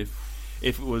 and if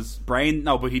it was brain,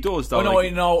 no, but he does though. I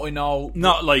know.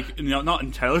 Not not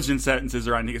intelligent sentences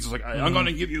or anything. It's just like I'm going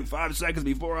to give you 5 seconds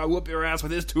before I whoop your ass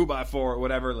with this 2x4 or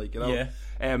whatever. Yeah.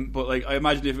 But I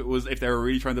imagine if they were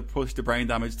really trying to push the brain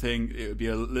damage thing, it would be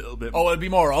a little bit. Oh, it'd be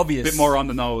more obvious, a bit more on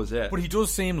the nose. Yeah. But he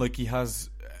does seem like he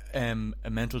has a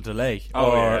mental delay a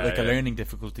learning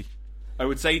difficulty. I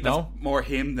would say that's more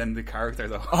him than the character,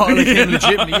 though. Oh, like him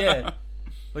legitimately, yeah.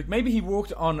 Like maybe he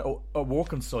worked on a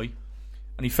working site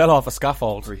and he fell off a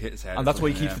scaffold, or he hit his head, and that's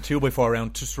why he keeps the 2x4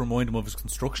 around, just to remind him of his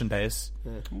construction days.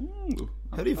 Yeah.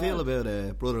 How do you feel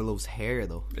about Brother Love's hair,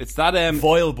 though? It's that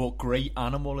vile but great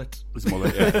mullet. His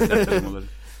mullet, yeah, it's definitely a mullet.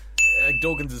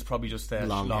 Duggan's is probably just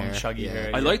long shaggy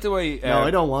hair. I like the way. No, I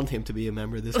don't want him to be a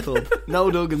member of this club. No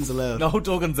Duggan's allowed. No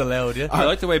Duggan's allowed. Yeah. I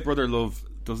like the way Brother Love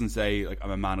doesn't say like I'm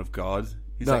a man of God.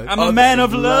 He's no, like I'm a man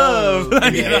of love.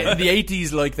 Yeah. In the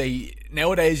 80s,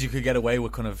 nowadays you could get away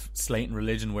with kind of slating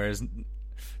religion, whereas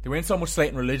they weren't so much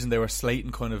slating religion; they were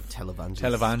slating kind of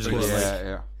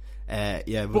televangelists.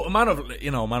 Yeah. But a man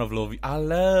of love. I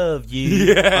love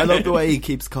you. Yeah. I love the way he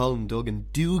keeps calling Duggan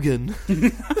Dugan.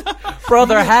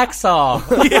 Brother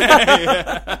Hacksaw.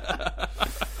 Yeah.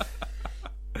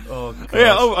 Oh, God.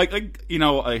 Yeah.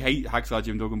 I hate Hacksaw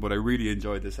Jim Duggan, but I really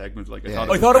enjoyed this segment. I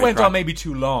thought it went on maybe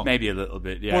too long. Maybe a little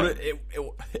bit. Yeah. But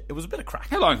it was a bit of crack.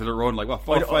 How long did it run? 4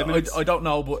 or 5 minutes? I don't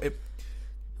know, but it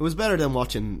was better than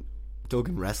watching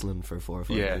Duggan wrestling for 4 or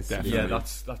 5 minutes. Definitely. Yeah,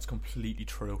 that's completely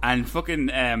true. And fucking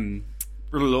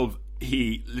Brother Love,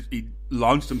 he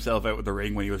launched himself out of the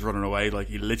ring when he was running away. Like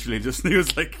he literally he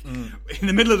was like in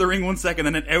the middle of the ring 1 second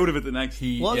and then out of it the next.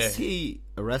 Was he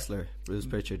a wrestler, Bruce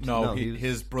Pritchard? No,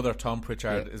 his brother Tom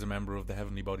Pritchard is a member of the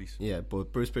Heavenly Bodies. Yeah,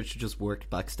 but Bruce Pritchard just worked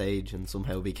backstage and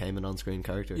somehow became an on-screen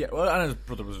character. Yeah, well, and his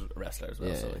brother was a wrestler as well.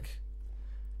 Yeah. So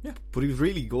yeah, but he was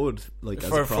really good, as a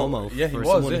promo for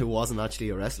someone who wasn't actually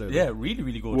a wrestler. Yeah, really,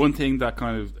 really good. One thing that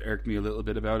kind of irked me a little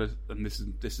bit about it, and this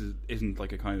isn't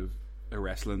like a kind of a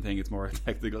wrestling thing; it's more a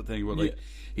technical thing. But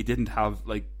he didn't have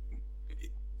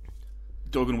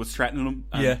Duggan was threatening him,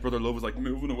 and Brother Love was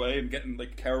moving away and getting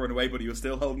cowering away, but he was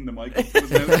still holding the mic up to his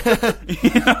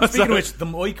mouth. Speaking of which, the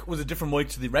mic was a different mic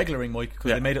to the regular ring mic because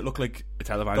they made it look like a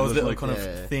televangelist, those little kind of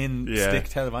thin stick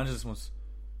televangelist ones.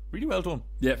 Really well done.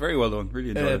 Yeah, very well done. Really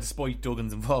enjoyed it. Despite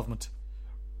Duggan's involvement.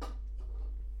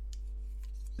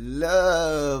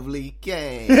 Lovely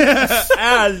game.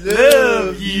 I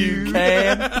love you,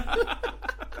 Cam.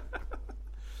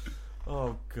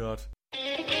 Oh, God.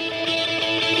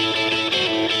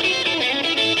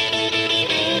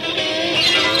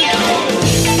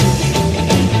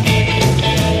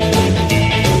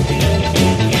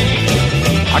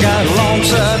 I got long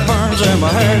sideburns and my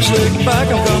hair slicked back.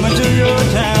 I'm coming to your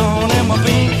town in my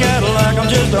pink Cadillac. I'm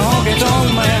just a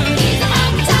honky-tonk man.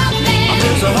 I'm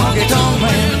just a honky-tonk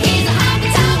man.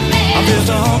 I'm just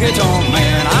a honky-tonk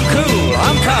man. I'm cool,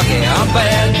 I'm cocky, I'm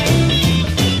bad.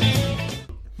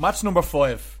 Match number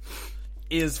 5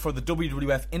 is for the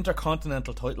WWF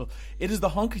Intercontinental title. It is the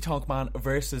Honky Tonk Man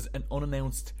versus an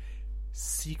unannounced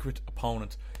secret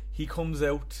opponent. He comes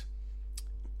out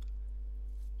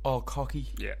all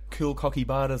cocky, cool, cocky,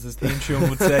 bad, as his theme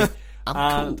tune would say.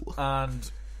 Cool.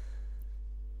 And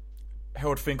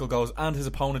Howard Finkel goes, and his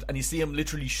opponent, and you see him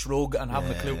literally shrug and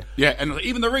having a clue. Yeah, and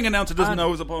even the ring announcer doesn't know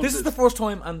his opponent. This is the first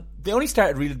time, and they only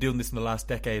started really doing this in the last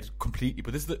decade completely,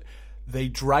 but they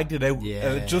dragged it out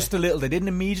just a little. They didn't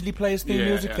immediately play his theme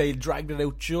music, they dragged it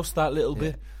out just that little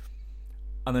bit.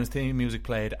 And then his theme music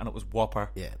played, and it was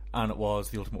Whopper, and it was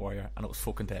The Ultimate Warrior, and it was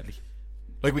fucking deadly.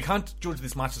 We can't judge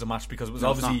this match as a match because it was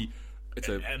obviously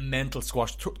a mental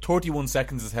squash. 31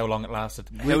 seconds is how long it lasted.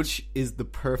 Which is the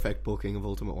perfect booking of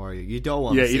Ultimate Warrior. You don't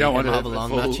want to see him have a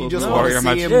long match. You just want to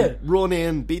see him run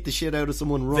in, beat the shit out of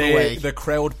someone, run away. The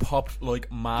crowd popped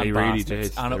like mad. They really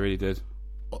did. They really did.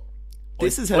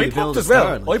 This is how you build a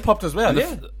star. I popped as well.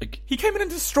 Yeah, he came in and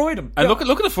destroyed him. And look at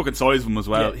the fucking size of him as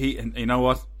well. Yeah. You know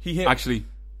what? He hit. Actually,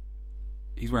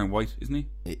 he's wearing white, isn't he?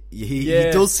 He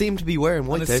does seem to be wearing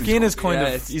white. And his skin is kind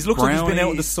of. He looks like he's been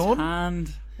out in the sun.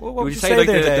 Tanned. What would you say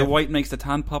there, the white makes the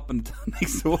tan pop and the tan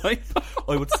makes the white pop?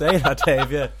 I would say that,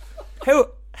 Dave. Yeah. How?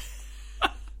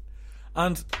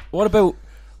 And what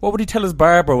would he tell his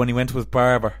barber when he went to his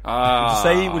barber?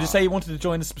 Would you say he wanted to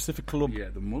join a specific club? Yeah,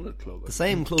 the Mullet Club. The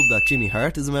same club that Jimmy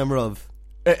Hart is a member of.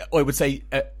 I would say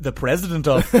the president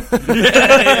of.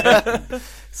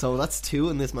 So that's 2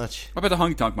 in this match. What about the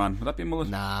Honky Tonk Man? Would that be a mullet?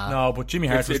 Nah. No, but Jimmy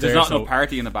Hart was there. There's not no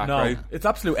party in the back, no, right? It's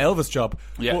absolute Elvis job.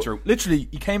 Yeah, but true. Literally,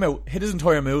 he came out, hit his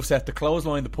entire moveset, the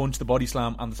clothesline, the punch, the body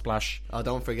slam, and the splash. Oh,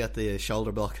 don't forget the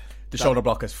shoulder block. The shoulder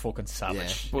block is fucking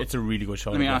savage. Yeah. It's a really good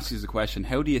shoulder block. Let me ask you the question.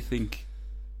 How do you think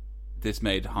this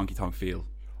made Honky Tonk feel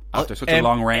after such a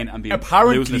long reign and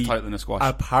losing his title in a squash?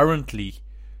 Apparently,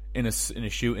 in a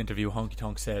shoot interview, Honky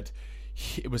Tonk said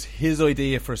it was his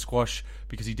idea for a squash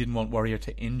because he didn't want Warrior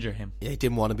to injure him. Yeah, he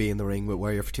didn't want to be in the ring with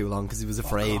Warrior for too long because he was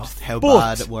afraid how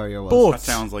bad Warrior was. That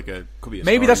sounds like could be a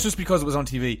maybe story. that's just because it was on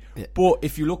TV. Yeah. But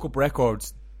if you look up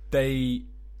records,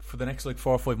 for the next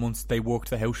 4 or 5 months, they worked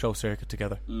the house show circuit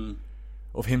together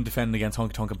of him defending against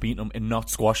Honky Tonk and beating him in not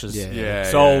squashes.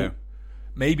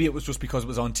 Maybe it was just because it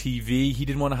was on TV. He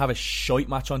didn't want to have a shite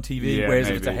match on TV, whereas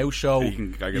if it's a house show,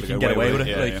 you can get away with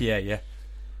it.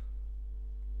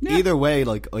 Either way,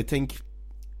 I think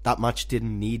that match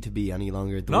didn't need to be any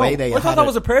longer. I thought that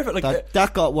was a perfect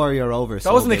that got Warrior over.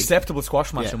 That was an acceptable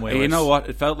squash match in Wales. You know what?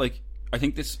 It felt like I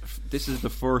think this is the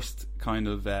first kind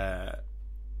of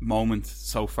moment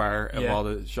so far of all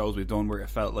the shows we've done where it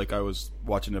felt like I was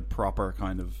watching a proper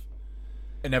kind of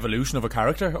an evolution of a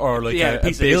character or like a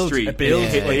piece of history. A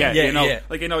build.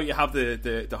 You have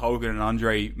the Hogan and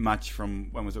Andre match from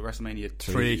when was it, WrestleMania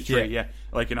 3?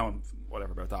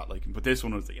 Whatever about that. But this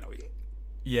one was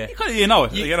you're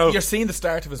seeing the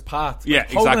start of his path.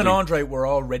 Hogan and Andre were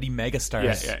already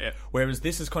megastars. Whereas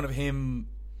this is kind of him.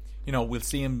 We'll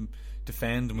see him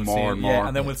defend and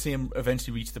and then we'll see him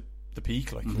eventually reach the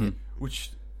peak, which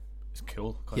is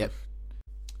cool. Kind of.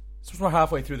 So we're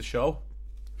halfway through the show.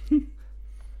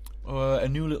 A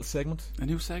new little segment. A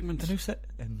new segment.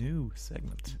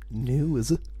 New,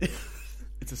 is it?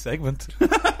 It's a segment.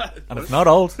 And it's not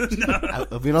old. No.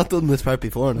 Have we not done this part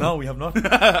before? No, we have not.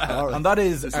 Right. And that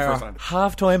is our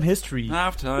halftime history.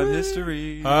 Halftime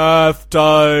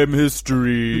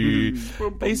history.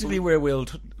 Basically, where we'll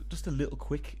just a little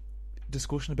quick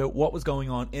discussion about what was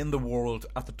going on in the world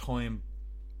at the time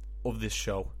of this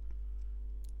show.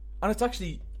 And it's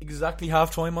actually exactly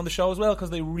half time on the show as well because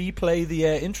they replay the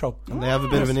intro. And they have a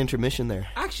bit of an intermission there.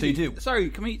 Actually, they do. Sorry,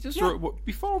 can we just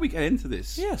before we get into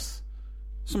this? Yes.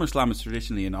 SummerSlam is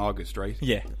traditionally in August, right?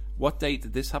 Yeah. What date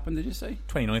did this happen, did you say?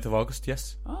 29th of August,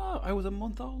 yes. Oh, I was a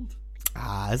month old.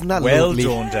 Isn't that well lovely?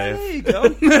 Done, Dave. There you go.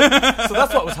 So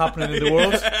that's what was happening in the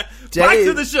world. Back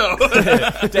to the show.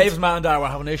 Dave's man and I were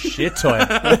having a shit time.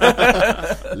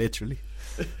 Literally.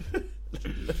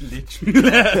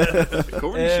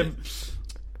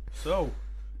 So,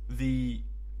 the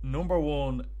number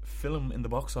one film in the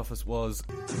box office was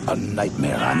A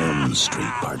Nightmare on Elm Street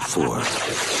Part 4,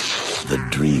 The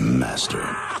Dream Master.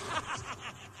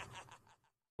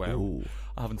 Wow. Ooh.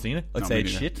 I haven't seen it. I'd say it's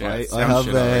shit. Yeah, I have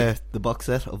the box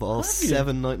set of all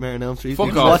 7 Nightmare on Elm Street.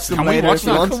 Fuck off. Watch them later if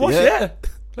you want. Yeah.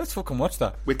 Let's fucking watch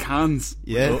that. With cans.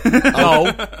 Yeah.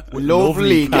 With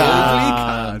lovely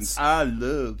cans. I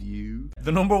love you.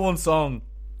 The number one song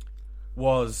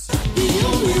was The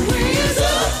Only Way Is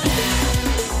Up,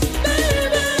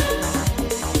 baby,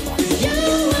 for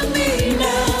you and me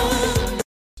now.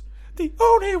 The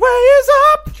Only Way Is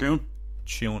Up. Tune.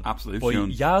 Absolute By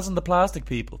tune. Yaz and the Plastic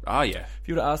People. Ah, yeah. If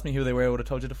you would have asked me who they were, I would have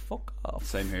told you to fuck off.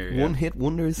 Same here. One hit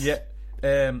wonders. Yeah.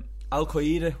 Al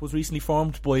Qaeda was recently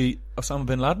formed by Osama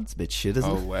bin Laden. It's a bit shit, isn't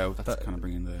it? Oh wow, that's kind of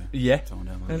bringing the tone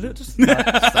down. Just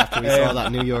after we saw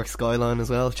that New York skyline as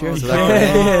well. Cheers to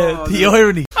that. The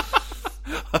irony.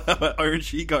 Iron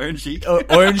Sheik. Iron Sheik.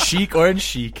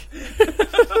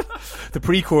 The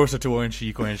precursor to Iron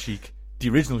Sheik. The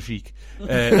original Sheik.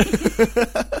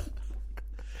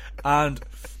 And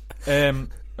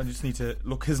I just need to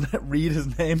read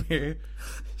his name here.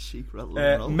 Sheik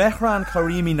Mehran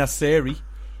Karimi Nasseri,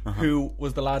 who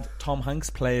was the lad Tom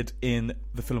Hanks played in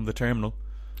the film The Terminal.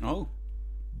 Oh.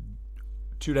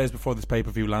 2 days before this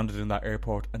pay-per-view landed in that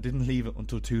airport and didn't leave it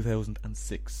until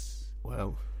 2006.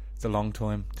 Wow. It's a long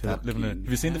time to live in it. Have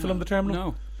you seen the film The Terminal?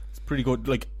 No. It's pretty good.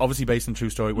 Like, obviously based on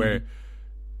true story, where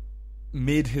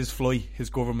mid his flight, his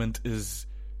government is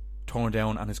torn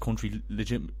down and his country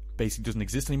basically doesn't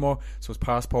exist anymore, so his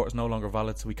passport is no longer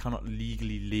valid, so he cannot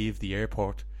legally leave the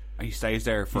airport. And he stays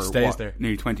there for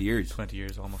nearly 20 years. 20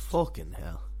 years almost. Fucking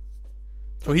hell.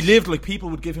 So he lived, like, people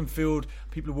would give him food,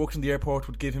 people who worked in the airport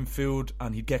would give him food,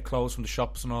 and he'd get clothes from the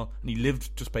shops and all, and he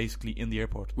lived just basically in the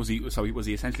airport. Was he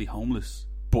essentially homeless?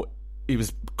 But he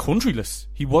was countryless.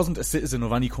 He wasn't a citizen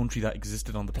of any country that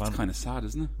existed on the planet. That's kind of sad,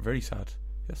 isn't it? Very sad.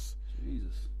 Yes.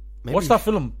 Jesus. What's that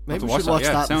film? Maybe we should watch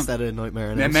that instead of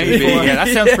Nightmare. Maybe, yeah, that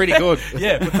sounds pretty good.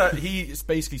 Yeah, but he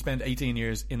basically spent 18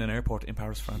 years in an airport in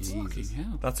Paris, France.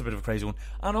 Hell. That's a bit of a crazy one.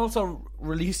 And also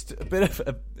released a bit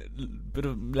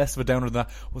of less of a downer than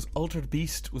that was Altered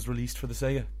Beast was released for the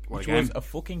Sega, which was a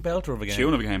fucking belter of a game.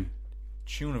 Tune of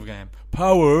a game.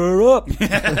 Power up.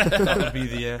 That would be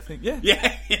the thing.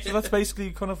 Yeah. So that's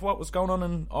basically kind of what was going on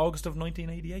in August of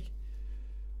 1988.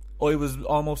 I was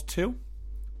almost 2.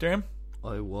 Derm?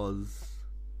 I was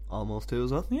almost 2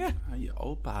 as well. Yeah. Oh, you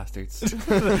old bastards.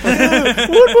 1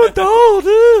 month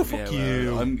old. Fuck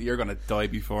you. You're going to die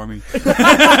before me.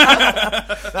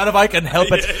 Not if I can help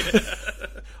it.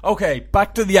 Okay,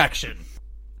 back to the action.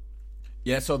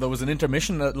 Yeah, so there was an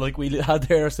intermission that like we had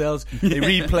there ourselves. They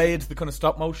replayed the kind of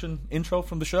stop motion intro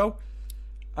from the show.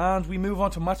 And we move on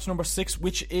to match number 6,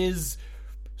 which is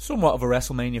somewhat of a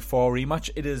WrestleMania 4 rematch.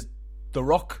 It is The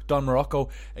Rock, Don Morocco,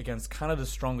 against Canada's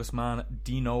strongest man,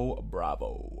 Dino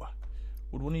Bravo.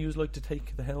 Would one of you like to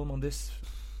take the helm on this?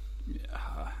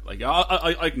 Yeah, like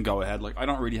I can go ahead. Like I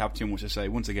don't really have too much to say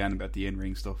once again about the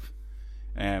in-ring stuff.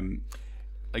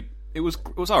 Like it was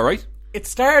all right. It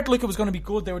started like it was going to be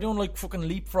good. They were doing like fucking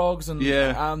leapfrogs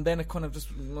and then it kind of just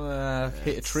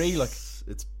hit a tree. Like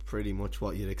it's pretty much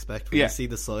what you'd expect when you see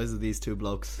the size of these two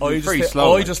blokes. I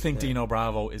just think Dino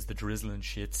Bravo is the drizzling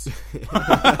shits.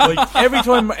 Like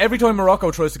every time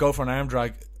Morocco tries to go for an arm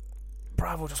drag,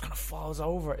 Bravo just kind of falls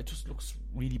over. It just looks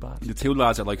really bad. The two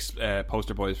lads are like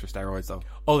poster boys for steroids, though.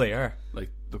 Oh, they are. Like,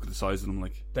 look at the size of them.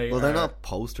 Like, they're not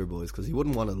poster boys because you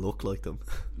wouldn't want to look like them.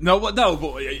 No, but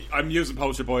I'm using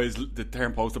poster boys, the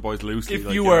term poster boys loosely.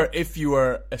 If you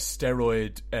were a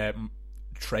steroid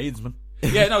tradesman.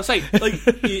 Yeah, no, say like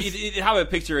you'd have a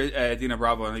picture of Dino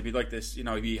Bravo and he'd be like this, you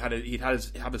know, he'd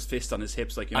have his fist on his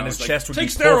hips, like, you know, and his like, chest would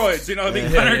take be steroids, puffed. you know, the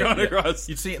banner going across.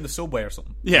 You'd see it in the subway or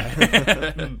something.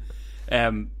 Yeah.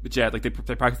 But yeah, like they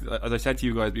practically, as I said to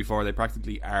you guys before, they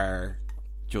practically are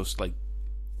just like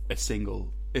a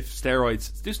single. If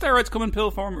steroids, do steroids come in pill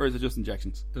form or is it just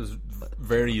injections? There's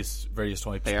various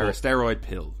types. They are a steroid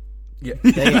pill. Yeah,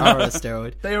 they are a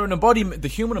steroid. They are an embodiment, the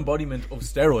human embodiment of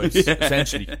steroids,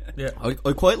 essentially. Yeah,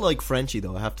 I quite like Frenchie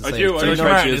though. I have to say, I do. I like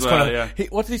Frenchie as well.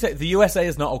 What did he say? The USA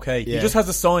is not okay. Yeah. He just has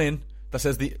a sign that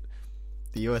says the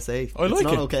USA. I like it's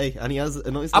not it. Okay, and he has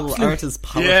a nice little artist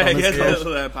palette. Yeah, on he his has a coat.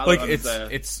 little palette. Like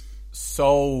on it's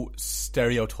so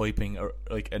stereotyping or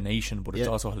like a nation, but it's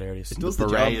also hilarious. It does the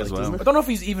beret job, as like, well. doesn't I it? don't know if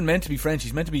he's even meant to be French.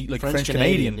 He's meant to be like French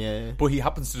Canadian, yeah. But he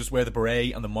happens to just wear the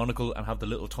beret and the monocle and have the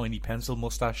little tiny pencil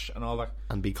mustache and all that.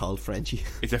 And be called Frenchie.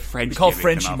 It's a French. Be called gimmick,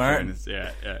 Frenchie not Martin.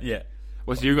 Yeah.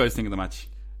 What do you guys think of the match?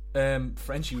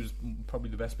 Frenchie was probably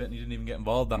the best bit, and he didn't even get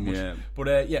involved that much. Yeah.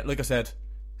 But like I said,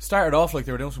 started off like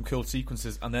they were doing some cool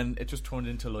sequences, and then it just turned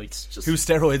into like who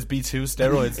steroids beats who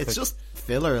steroids. It's just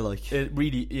filler, like it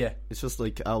really, yeah. It's just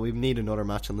like, we need another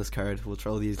match on this card. We'll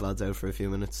throw these lads out for a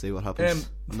few minutes, see what happens.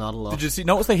 Not a lot. Did you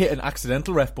notice they hit an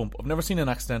accidental ref bump? I've never seen an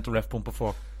accidental ref bump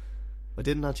before. I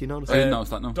didn't actually notice. I didn't notice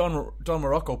that. No. Don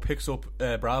Morocco picks up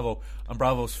Bravo, and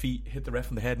Bravo's feet hit the ref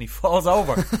in the head, and he falls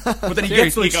over. But then he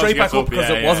gets like straight back up because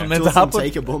it wasn't meant to happen.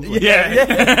 Take a bump.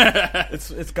 Yeah.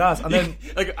 It's gas. And then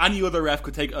like any other ref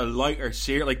could take a lighter,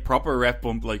 sheer, like proper ref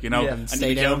bump, like, you know, and stay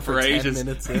he'd be down for ages. 10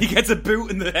 minutes. And he gets a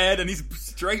boot in the head, and he's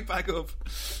straight back up.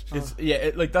 That's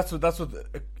what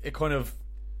it kind of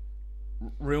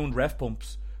ruined ref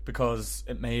bumps because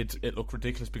it made it look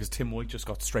ridiculous because Tim White just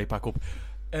got straight back up.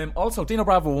 Also, Dino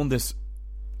Bravo won this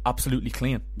absolutely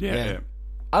clean. Yeah.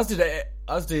 As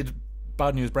did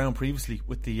Bad News Brown previously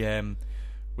with the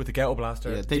Ghetto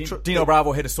Blaster. Yeah, Dino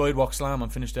Bravo hit a sidewalk slam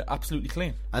and finished it absolutely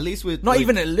clean. At least with not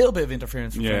even a little bit of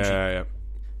interference from Frenchie. Yeah.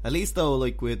 At least though,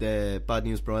 like with Bad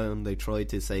News Brown, they tried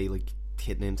to say like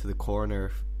hitting into the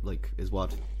corner like is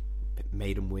what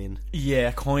made him win.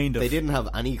 Yeah, kind of. They didn't have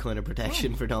any kind of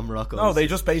protection for Don Morocco. No, they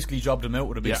just basically jobbed him out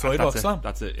with a big sidewalk slam.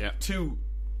 That's it. Yeah. To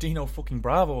Dino fucking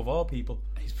Bravo of all people.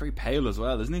 He's very pale as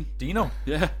well, isn't he? Dino.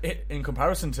 Yeah. In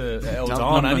comparison to El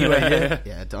Don, anyway.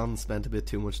 Yeah, Don spent a bit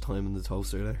too much time in the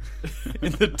toaster there.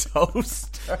 In the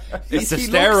toaster. It's the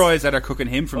steroids that are cooking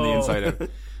him from the inside out.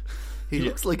 He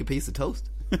looks like a piece of toast.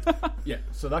 Yeah,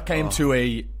 so that came to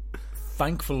a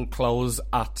thankful close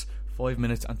at 5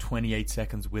 minutes and 28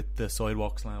 seconds with the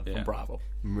sidewalk slam from Bravo.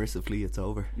 Mercifully, it's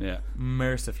over. Yeah.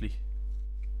 Mercifully.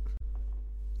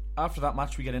 After that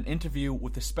match, we get an interview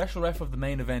with the special ref of the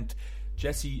main event,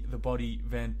 Jesse the Body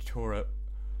Ventura.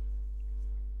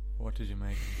 What did you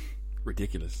make?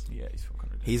 Ridiculous. Yeah, he's fucking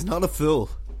ridiculous. He's not a fool.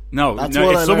 No, That's if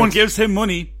what I someone learned. gives him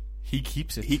money, He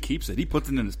keeps it. he keeps it. He puts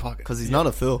it in his pocket. Because he's not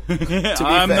a fool.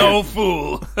 I'm no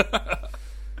fool.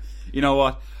 You know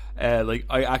what? Like,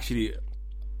 I actually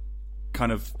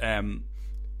kind of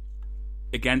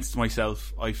against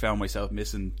myself, I found myself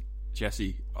missing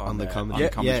Jesse on the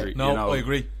commentary. Yeah. No, you know? I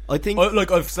agree. I think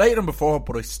I've slated him before,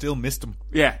 but I still missed him.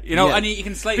 Yeah, you know, and you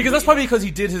can slate because that's probably because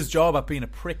he did his job at being a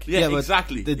prick. Yeah,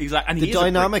 exactly. And the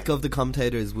dynamic of the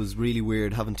commentators was really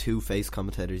weird. Having two face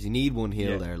commentators, you need one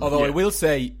heel there. Like. Although I will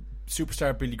say,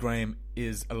 superstar Billy Graham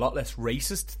is a lot less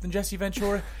racist than Jesse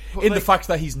Ventura in the fact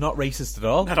that he's not racist at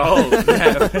all.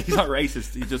 Yeah, he's not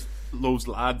racist. He just loves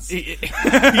lads. He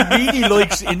really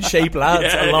likes in shape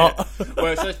lads a lot.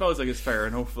 Well, so I suppose it's fair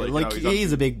enough. Like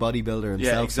he's a big bodybuilder himself.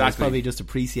 Yeah, exactly. So he's probably just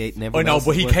appreciating everyone. I know,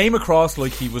 but he came across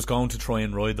like he was going to try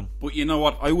and ride them. But you know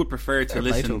what? I would prefer to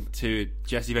listen to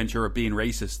Jesse Ventura being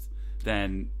racist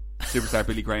than superstar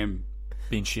Billy Graham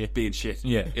being shit.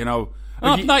 Yeah, you know.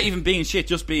 Not even being shit,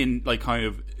 just being like kind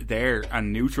of there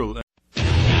and neutral.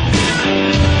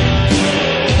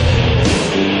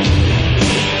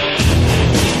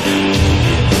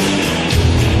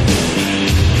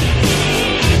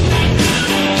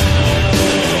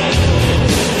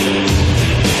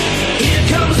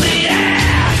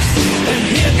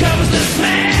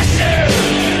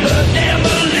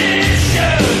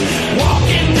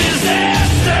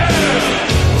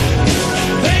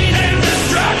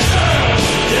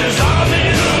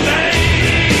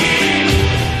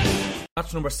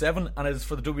 Match number 7, and it is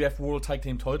for the WWF World Tag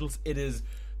Team titles. It is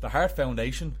the Hart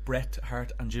Foundation, Bret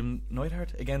Hart and Jim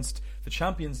Neidhart, against the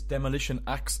champions Demolition,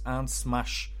 Axe and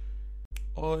Smash.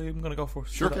 I'm gonna go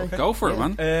first. Sure, okay. Go for it,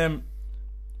 man.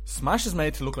 Smash is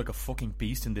made to look like a fucking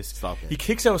beast in this. Stop it. He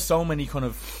kicks out so many kind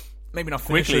of, maybe not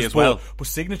quickly as well, but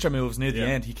signature moves near the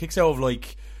end. He kicks out of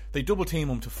like, they double team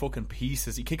him to fucking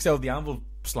pieces. He kicks out of the anvil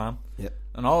slam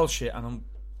and all shit, and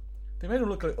they made him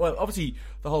look like, well, obviously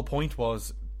the whole point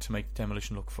was to make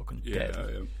Demolition look fucking dead.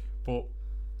 Yeah. But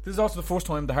this is also the first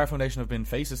time the Hart Foundation have been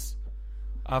faces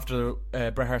after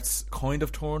Bret Hart's kind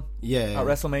of turn at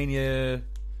WrestleMania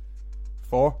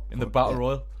 4 in the Battle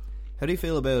Royal. How do you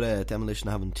feel about Demolition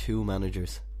having two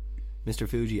managers, Mr.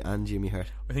 Fuji and Jimmy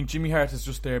Hart? I think Jimmy Hart is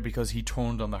just there because he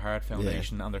turned on the Hart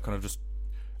Foundation and they're kind of just,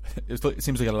 it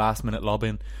seems like a last minute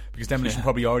lob-in because Demolition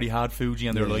probably already had Fuji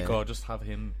and they're like, oh, just have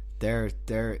him. Their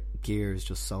gear is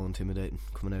just so intimidating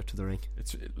coming out to the ring.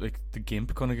 It's like the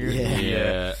gimp kind of gear.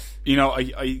 Yeah. You know,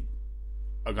 I'm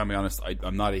gonna be honest,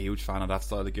 I'm not a huge fan of that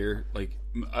style of gear. Like,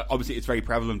 obviously it's very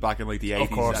prevalent back in like the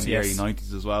 80s and the early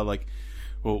 90s as well. Like,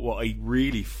 but what I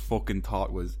really fucking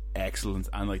thought was excellent,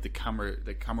 and like the camera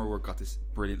work got this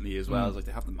brilliantly as well. Is like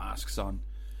they have the masks on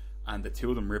and the two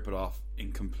of them rip it off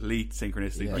in complete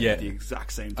synchronicity at the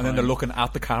exact same time. And then they're looking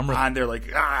at the camera and they're like,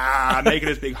 making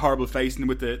this big horrible face, and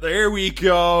with the, there we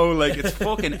go, like, it's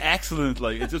fucking excellent.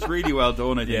 Like, it's just really well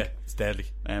done, I think. Yeah, it's deadly.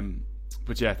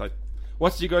 But yeah, like,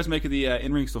 what did you guys make of the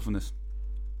in-ring stuff in this?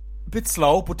 A bit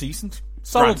slow but decent.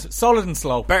 Solid and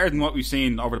slow. Better than what we've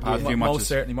seen over the past few matches. Most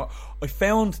certainly more. I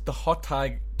found the hot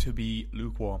tag to be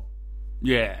lukewarm.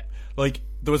 Yeah. Like,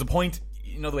 there was a point,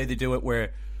 you know the way they do it,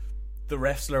 where the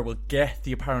wrestler will get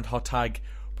the apparent hot tag,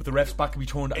 but the ref's back can be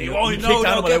turned.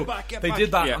 Get back. They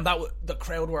did that, and the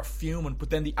crowd were fuming. But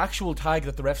then the actual tag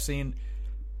that the ref seen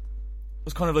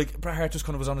was kind of like Bret Hart just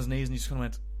kind of was on his knees and he just kind of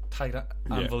went tag that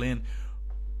anvil in.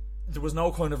 There was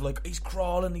no kind of like he's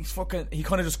crawling, he's fucking. He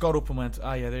kind of just got up and went,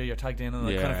 there you're tagged in, and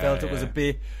I kind of felt it was a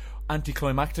bit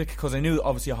anticlimactic because I knew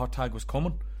obviously a hot tag was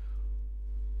coming.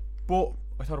 But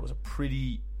I thought it was a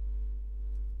pretty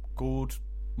good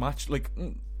match. Like,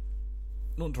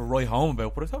 nothing to write home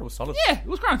about, but I thought it was solid. Yeah, it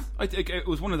was grand. I think it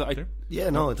was one of the.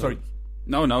 Sorry.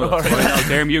 No.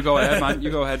 Darren, you go ahead, man. You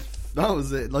go ahead. That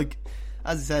was it. Like,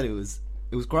 as I said, it was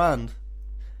grand.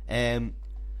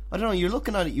 I don't know. You're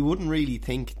looking at it, you wouldn't really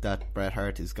think that Bret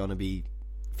Hart is gonna be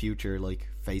future like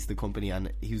face the company,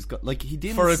 and he was like he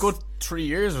didn't for a good 3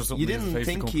 years or something. You didn't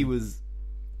think he was.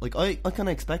 Like, I kind of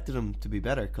expected him to be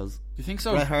better because you think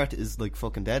so? Bret Hart is like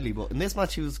fucking deadly, but in this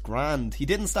match he was grand. He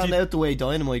didn't stand out the way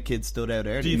Dynamite Kid stood out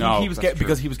earlier. Do you think he was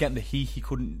because he was getting the heat, he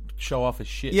couldn't show off his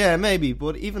shit? Yeah, maybe,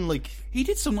 but even like he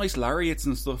did some nice lariats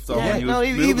and stuff though. Yeah,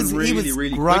 he was really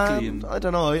grand. Quickly. And I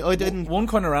don't know. I didn't. One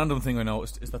kind of random thing I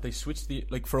noticed is that they switched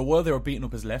for a while they were beating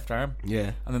up his left arm.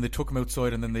 Yeah, and then they took him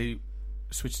outside, and then they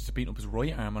switched to beating up his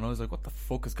right arm, and I was like, what the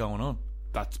fuck is going on?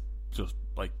 That's just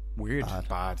like weird.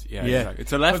 Bad. Yeah. Exactly.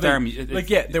 It's a left arm.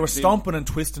 They were stomping and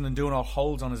twisting and doing all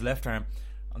holds on his left arm,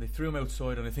 and they threw him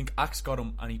outside, and I think Axe got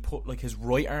him, and he put like his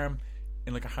right arm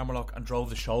in like a hammerlock and drove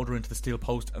the shoulder into the steel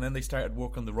post, and then they started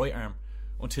working the right arm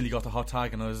until he got the hot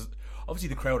tag, and I was obviously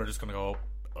the crowd are just going to go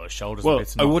shoulders. Well,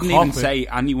 bits, I wouldn't even say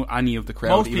any of the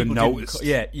crowd most even noticed.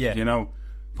 Yeah, you know.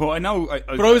 But I know.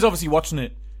 But I was obviously watching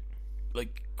it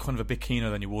like kind of a bit keener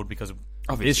than you would because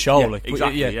of his show. Yeah, like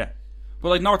exactly. Yeah. But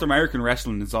like North American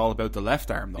wrestling is all about the left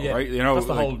arm, though, right? You know, that's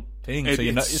the whole thing.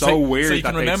 It's so weird. So you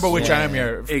can remember which arm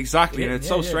you're exactly, and it's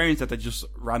so strange that they just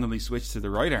randomly switch to the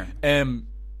right arm.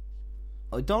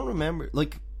 I don't remember,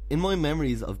 like in my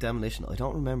memories of Demolition, I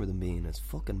don't remember them being as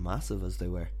fucking massive as they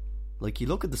were. Like, you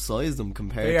look at the size of them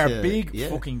compared to... They are big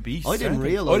fucking beasts. I didn't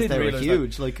realise they were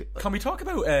huge. Like, can we talk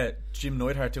about Jim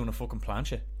Neidhart doing a fucking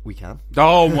plancha? We can.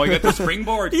 Oh my god, the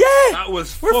springboard. Yeah! That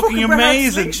was fucking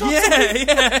amazing.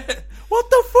 Yeah. What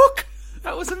the fuck?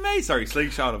 That was amazing. Sorry,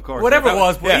 slingshot, of course. Whatever it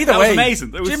was, but either way, was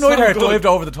amazing. Jim Neidhart dived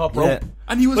over the top rope.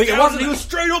 And he was like, he was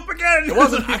straight up again. It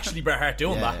wasn't actually Bret Hart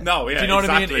doing that. No, yeah, do you know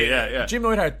exactly, what I mean? Yeah. Jim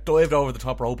Neidhart dived over the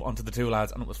top rope onto the two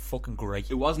lads, and it was fucking great.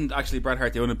 It wasn't actually Bret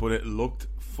Hart doing it, but it looked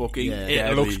fucking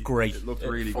It looked great. It looked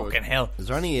really good. Fucking hell. Is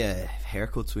there any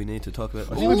haircuts we need to talk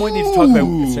about? I think we might need to talk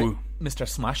about Mr.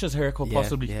 Smash's haircut,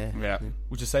 possibly. Yeah.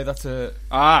 Would you say that's a...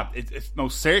 It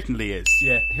most certainly is.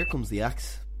 Yeah. Here comes the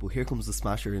axe, but here comes the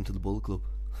Smasher into the Bull Club.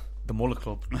 The Mullet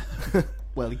Club.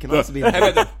 Well, he can also be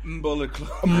the Bullet Club.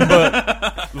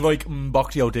 Like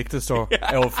Boctio Dictus or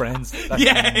our friends.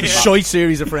 The shite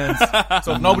series of Friends.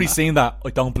 So if nobody's seen that, I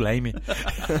don't blame you.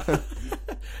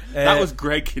 That was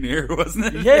Greg Kinnear,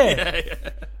 wasn't it? Yeah.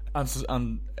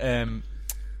 And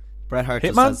Bret Hart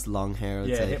just Hitman has long hair.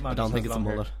 I don't think it's a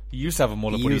mullet. He used to have a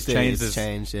mullet, but he's changed his...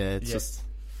 It's just...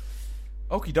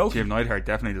 Okie dokie. Jim Neidhart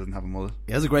definitely doesn't have a mullet.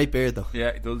 He has a great beard, though.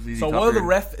 Yeah, he does. So while the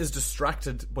ref is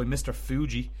distracted by Mr.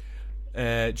 Fuji,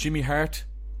 Jimmy Hart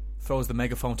throws the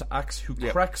megaphone to Axe, who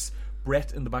cracks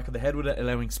Bret in the back of the head with it,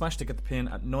 allowing Smash to get the pin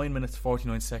at 9 minutes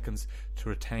 49 seconds to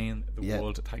retain the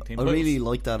World Tag Team titles. I really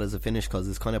like that as a finish because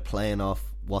it's kind of playing off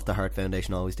what the Hart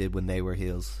Foundation always did when they were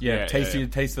heels.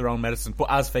 Taste their own medicine, but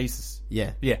as faces.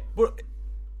 Yeah, but it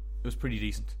was pretty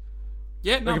decent.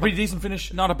 Yeah, like a pretty decent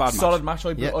finish. Not a bad solid match.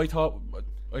 I thought.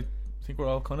 I think we're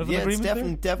all kind of in agreement.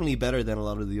 It's definitely better than a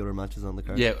lot of the other matches on the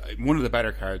card. Yeah, one of the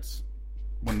better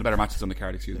matches on the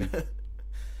card. Excuse me.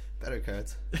 Better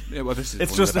cards. Yeah, well, this is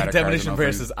it's just like Demolition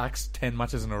versus Axe 10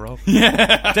 matches in a row.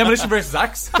 Yeah, Demolition versus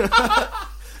Axe.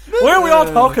 Why are we all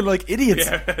talking like idiots?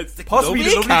 Yeah, possibly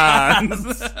the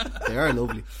cans. They are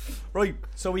lovely. Right,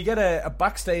 so we get a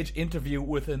backstage interview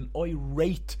with an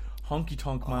irate honky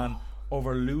tonk man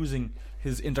over losing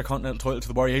his Intercontinental title to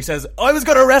the Warrior. He says, I was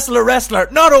going to wrestle a wrestler,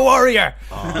 not a warrior.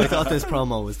 I thought this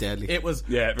promo was deadly. It was.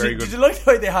 Yeah, very good. Did you like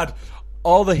the way they had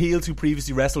all the heels who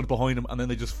previously wrestled behind him and then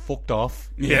they just fucked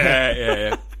off?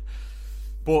 Yeah.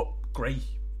 But great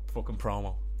fucking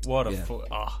promo. What a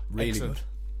really excellent.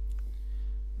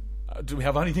 Good. Do we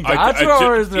have anything to add to it?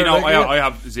 Or is there I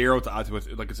have zero to add to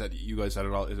it. Like I said, you guys said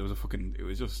it all. It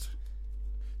was just...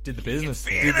 Did the business.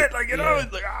 He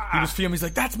was fuming. He's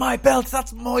like, that's my belt.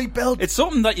 That's my belt. It's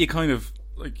something that you kind of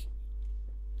like.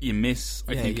 You miss.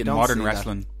 I think in modern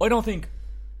wrestling. I don't think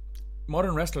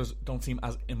modern wrestlers don't seem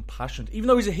as impassioned. Even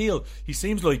though he's a heel, he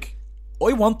seems like,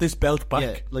 I want this belt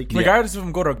back. Regardless if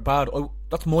I'm good or bad,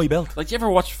 that's my belt. Like, you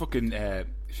ever watch fucking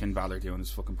Finn Balor doing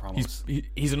his fucking promos?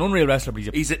 He's an unreal wrestler, but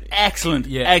he's an excellent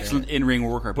in-ring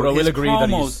worker. But I will agree that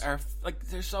his promos are like,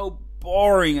 they're so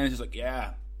boring, and it's just like,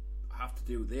 I have to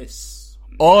do this.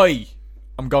 I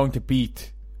am going to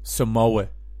beat Samoa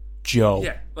Joe.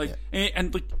 Yeah, like,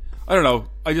 and like, I don't know.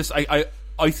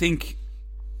 I think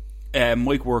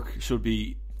mic work should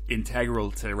be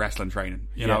integral to wrestling training.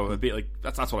 You know, a bit like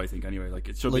that's what I think anyway. Like,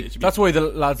 it should be. That's why the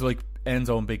lads like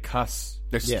Enzo and Big Cass.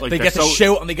 They get to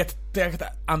shout and they get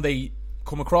and they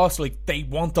come across like they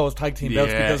want those tag team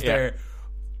belts because they're.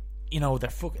 You know, they're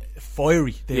fucking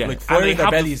fiery. They're like fiery in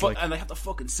their bellies. And they have the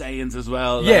fucking sayings as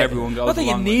well. Yeah, everyone goes. Not that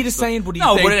you need a saying, but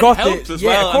but it got helps as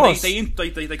well. Of course. And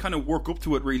they kind of work up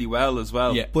to it really well as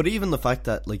well. Yeah. But even the fact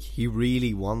that like he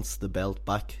really wants the belt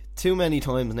back. Too many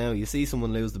times now you see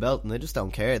someone lose the belt and they just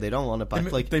don't care. They don't want it back.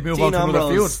 They move Dean on to another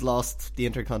Ambrose feud. lost the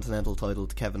Intercontinental title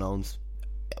to Kevin Owens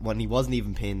when he wasn't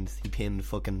even pinned. He pinned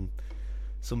fucking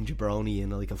some jabroni in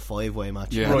like a 5-way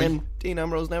match. Yeah. And then Dean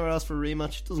Ambrose never asked for a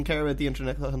rematch. Doesn't care about the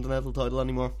Intercontinental title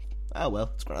anymore. Well,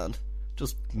 it's grand.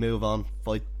 Just move on.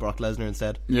 Fight Brock Lesnar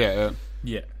instead. Yeah.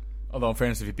 Although in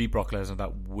fairness, if you beat Brock Lesnar,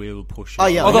 that will push you. Oh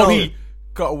yeah. Although he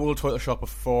got a world title shot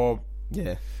before.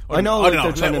 Yeah. I know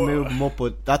they're trying to move him up,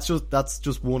 but that's just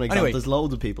one example. Anyway, there's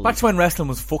loads of people. Back to when wrestling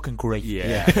was fucking great.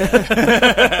 Yeah.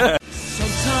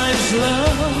 Sometimes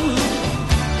love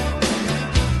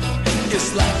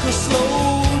is like a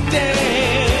slow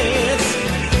dance.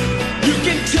 You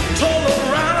can tiptoe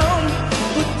around,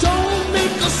 but don't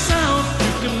make a sound.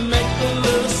 You can make a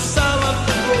little silent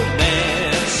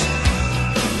romance.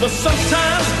 But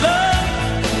sometimes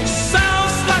love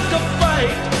sounds like a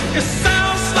fight. It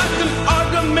sounds like an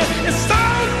argument. It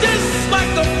sounds just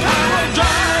like a power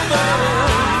driver.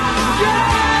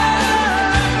 Yeah.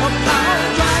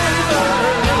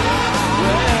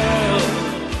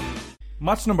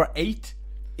 match number 8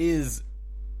 is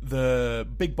the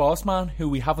Big Boss Man, who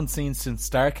we haven't seen since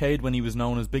Starrcade when he was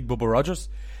known as Big Bubba Rogers,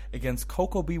 against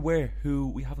Koko B. Ware, who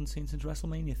we haven't seen since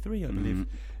WrestleMania 3, I believe.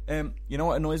 You know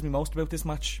what annoys me most about this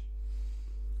match?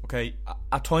 Okay,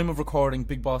 at time of recording,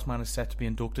 Big Boss Man is set to be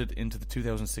inducted into the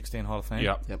 2016 Hall of Fame.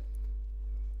 Yep.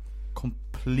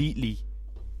 Completely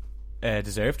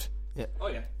deserved. Yeah. Oh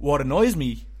yeah. What annoys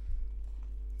me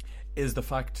is the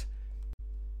fact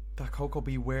that Koko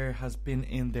B. Ware has been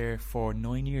in there for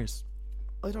 9 years.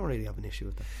 I don't really have an issue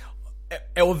with that.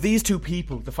 Out of these two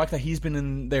people, the fact that he's been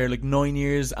in there like 9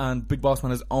 years and Big Boss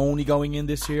Man is only going in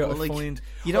this year, Well, I find...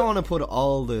 You don't want to put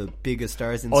all the biggest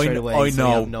stars in straight away, I so know.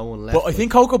 you have no one left. But I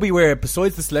think Koko B. Ware,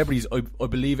 besides the celebrities, I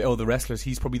believe out of the wrestlers,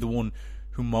 he's probably the one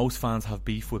who most fans have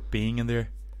beef with being in there.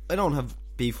 I don't have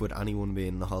beef with anyone being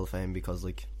in the Hall of Fame because,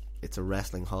 like, it's a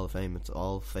wrestling Hall of Fame. It's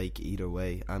all fake either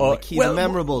way. And like, he's a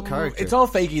memorable character. It's all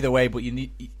fake either way, but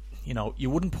you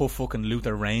wouldn't put fucking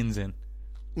Luther Reigns in.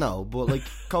 No, but like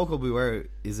Koko B. Ware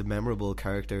is a memorable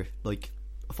character. Like,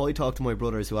 if I talk to my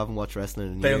brothers who haven't watched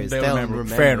wrestling in years, they'll remember.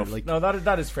 Fair enough. Like, no,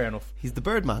 that is fair enough. He's the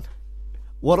Birdman.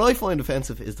 What I find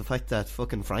offensive is the fact that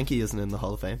fucking Frankie isn't in the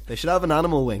Hall of Fame. They should have an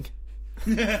animal wing.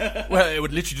 Well, it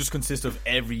would literally just consist of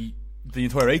the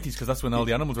entire 80s, because that's when all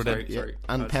the animals were there. Sorry.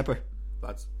 And Pepper.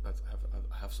 I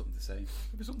have something to say.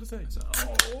 There's something to say.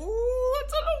 Oh,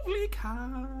 it's a lovely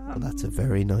can. Well, that's a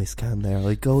very nice can there.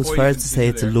 I'd go as far as to say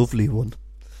it's a lovely one.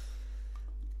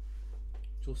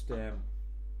 Just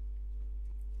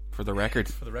for the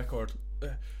record,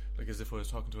 like as if I was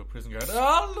talking to a prison guard.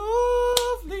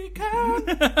 Oh, lovely can.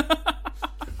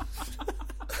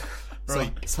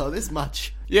 Right. So this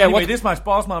match, anyway, this match,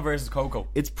 Boss Man versus Koko.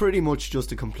 it's pretty much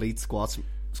just a complete squash.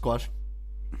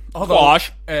 Although,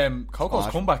 Koko's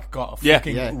comeback got a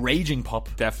fucking raging pop,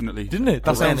 definitely, didn't it?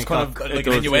 That sounds kind of like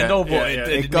an innuendo, but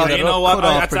it got you know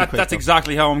what? cut That's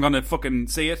exactly how I'm gonna fucking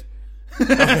see it.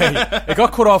 Okay. It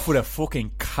got cut off with a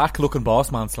fucking cack-looking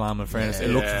Boss Man slam. In fairness, it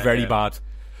looked very bad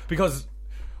because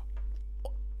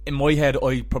in my head,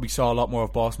 I probably saw a lot more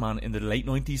of Boss Man in the late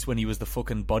 90s when he was the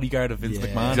fucking bodyguard of Vince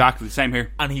McMahon. Exactly, same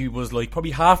here. And he was like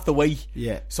probably half the weight.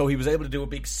 Yeah. So he was able to do a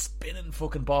big spinning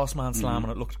fucking Boss Man slam,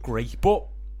 and it looked great. But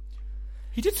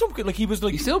he did something like he was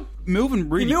like he's still moving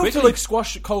really he moved quickly. to like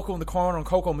squash Koko in the corner, and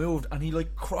Koko moved, and he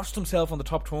like crushed himself on the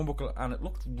top turnbuckle, and it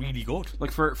looked really good.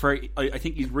 Like for I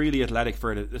think he's really athletic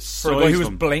for the size for a guy who of was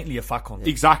him. blatantly a fat cunt.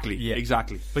 Exactly,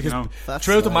 exactly. Because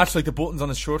throughout the match, like the buttons on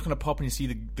his shirt kind of pop, and you see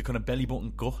the kind of belly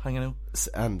button gut hanging out.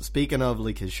 And speaking of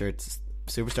like his shirts,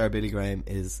 Superstar Billy Graham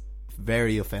is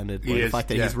very offended by the fact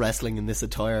that he's wrestling in this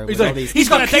attire. He's like, he's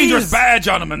got a dangerous badge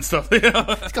on him and stuff. He's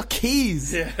got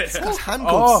keys. He's got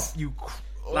handcuffs. Oh, you.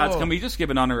 Lads, can we just give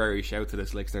an honorary shout to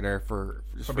this Slickster there for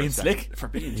being slick? For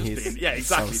being exactly.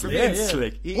 So for being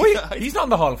slick. He's not in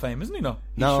the Hall of Fame, isn't he? No,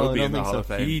 He should be in the Hall of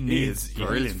Fame. He needs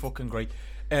brilliant. fucking great.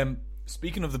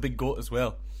 Speaking of the big gut as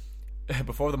well,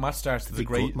 before the match starts, there's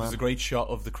a great shot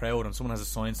of the crowd, and someone has a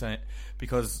sign saying,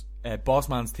 because Boss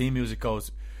Man's theme music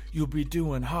goes, "You'll be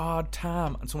doing hard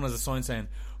time," and someone has a sign saying,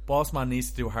 "Boss Man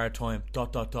needs to do a hard time ...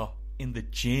 in the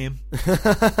gym."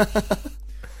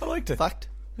 I liked it. Fact.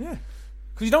 Yeah,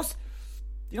 because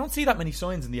you don't see that many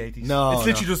signs in the 80s. No, it's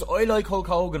literally just I like Hulk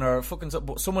Hogan or fucking,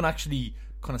 but someone actually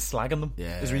kind of slagging them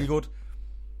is really good.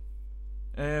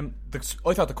 I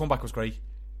thought the comeback was great.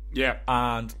 Yeah,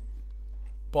 and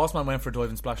Boss Man went for a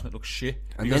diving splash and it looked shit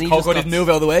and because Koko didn't move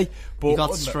out of the way. But he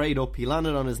got straight up. He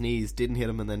landed on his knees, didn't hit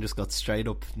him, and then just got straight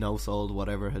up, no sold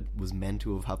whatever was meant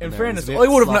to have happened. In fairness, I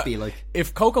would have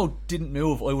if Koko didn't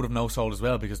move, I would have no sold as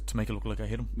well, because to make it look like I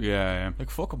hit him. Yeah. Like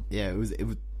fuck him. Yeah, it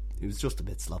was just a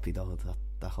bit sloppy though,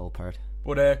 that whole part.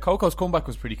 But Koko's comeback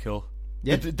was pretty cool.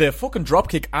 Yeah, the fucking drop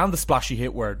kick and the splashy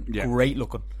hit were great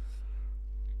looking.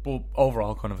 But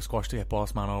overall, kind of a squash to get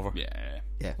Boss Man over.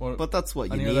 Yeah, well, but that's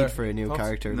what you need for a new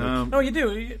character. No, you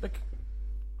do.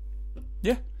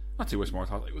 Yeah. Not too much more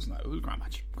thought. It was a grand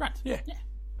match. Grand. Yeah.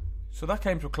 So that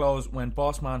came to a close when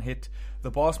Boss Man hit the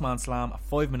Boss Man Slam at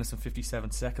 5 minutes and 57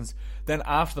 seconds. Then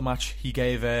after the match, he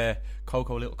gave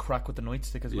Koko a little crack with the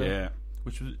nightstick as well. Yeah.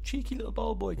 Which was a cheeky little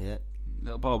ball boy. Yeah.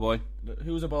 Little ball boy.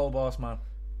 Who's a ball boss man?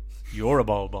 You're a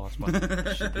ball boss man.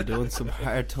 Should be doing some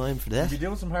hard time for that. Should be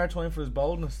doing some hard time for his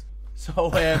boldness. So,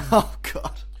 oh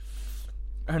God.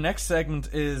 Our next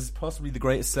segment is possibly the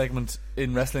greatest segment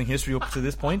in wrestling history up to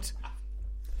this point.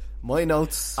 My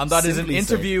notes, and that is an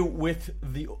interview with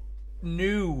the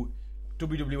new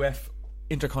WWF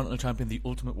Intercontinental Champion, the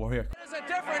Ultimate Warrior. There's a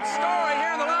different story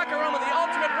here in the locker room of the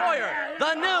Ultimate Warrior,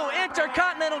 the new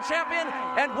Intercontinental Champion.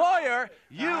 And Warrior,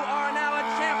 you are now a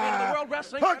champion of the world World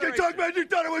Wrestling Honky Federation. Tonk Man, you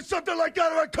thought it was something like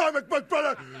out of a comic book,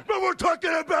 brother. But we're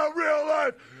talking about real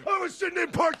life. I was sitting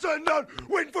in parts unknown,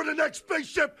 waiting for the next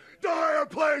spaceship to hire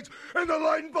planes, and the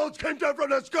lightning bolts came down from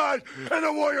the skies, and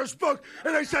the Warriors spoke,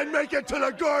 and they said, make it to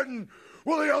the garden.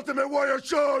 Well, the Ultimate Warrior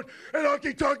showed, and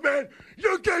Honky Tonk Man,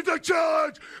 you gave the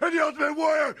challenge, and the Ultimate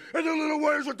Warrior and the little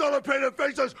warriors with all the painted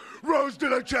faces rose to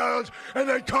the challenge, and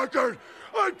they conquered.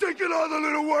 I'm taking all the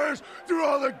little warriors through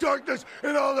all the darkness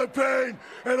and all the pain.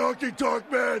 And Honky Tonk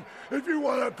Man, if you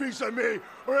want a piece of me,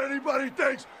 or anybody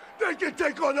thinks they can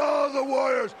take on all the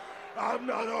warriors, I'm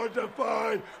not hard to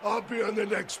find. I'll be on the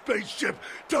next spaceship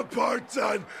to parts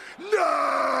on.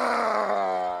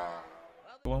 No!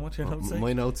 Go on, what's your notes say?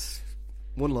 My notes,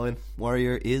 one line,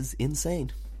 Warrior is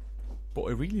insane. But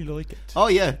I really like it. Oh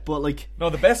yeah, but like, no,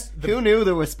 the best. Who knew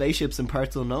there were spaceships in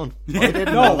parts unknown? I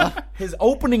didn't no, know that. His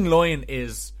opening line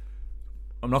is,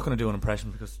 I'm not going to do an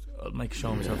impression because I'll make a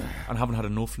show of myself and haven't had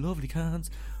enough lovely cans.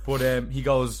 But he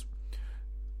goes,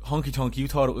 Honky Tonk, you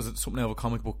thought it was something out of a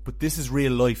comic book, but this is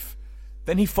real life.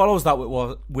 Then he follows that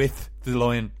with the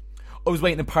line, I was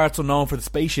waiting in parts unknown for the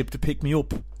spaceship to pick me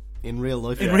up. In real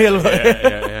life. In real life.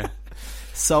 Yeah.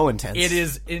 So intense. It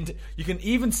is. You can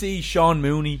even see Sean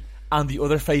Mooney and the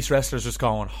other face wrestlers just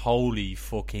going, holy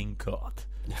fucking God.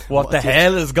 What the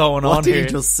hell is going on here? What did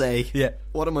he just say? Yeah.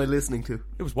 What am I listening to?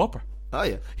 It was Whopper. Oh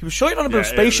yeah. He was shouting on about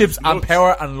spaceships and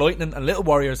power and lightning and little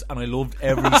warriors, and I loved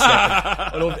every second.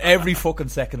 I loved every fucking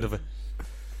second of it.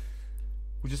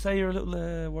 Would you say you're a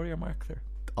little warrior, Mark, there?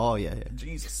 Oh yeah.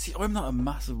 Jesus, see, I'm not a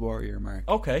massive warrior, Mark.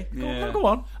 Okay, go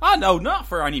on. No, not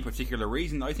for any particular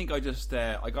reason. I think I just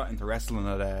I got into wrestling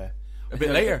at a bit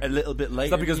later. A little bit later.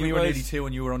 Is that because we were 82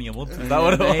 and you were only a month? Is that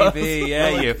what it was? Maybe,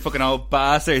 yeah, you fucking old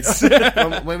bastards.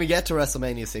 When we get to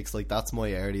WrestleMania 6, like, that's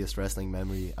my earliest wrestling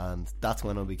memory, and that's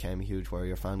when I became a huge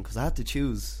Warrior fan, because I had to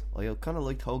choose. I kind of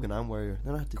liked Hogan and Warrior,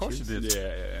 then I had to choose. Of course you did.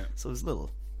 Yeah. So it was a little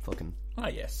fucking...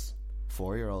 Yes.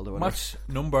 4-year-old or whatever. Match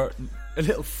number... A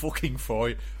little fucking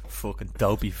 4... Fucking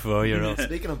dopey 4-year-old.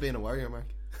 Speaking of being a Warrior, Mark.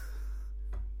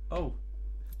 Oh.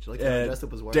 Would you like to have dressed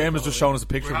up as Warrior? Dame has just shown us a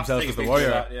picture of himself as the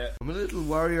Warrior. I'm a little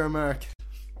Warrior, Mark.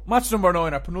 Match number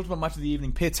 9, our penultimate match of the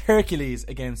evening, pits Hercules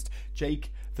against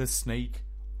Jake the Snake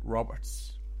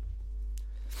Roberts.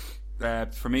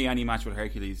 For me, any match with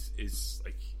Hercules is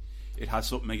like, it has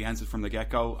something against it from the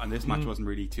get-go, and this match wasn't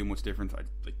really too much different.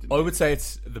 I would say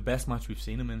it's the best match we've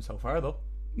seen him in so far, though.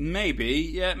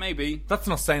 Maybe. That's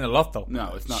not saying a lot, though.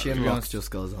 No, it's not. Shinrock just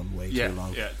goes on way too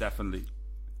long. Yeah, definitely.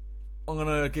 I'm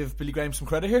going to give Billy Graham some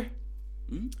credit here.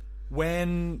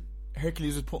 When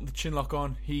Hercules was putting the chinlock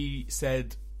on, he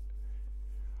said,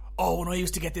 when I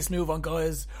used to get this move on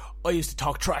guys, I used to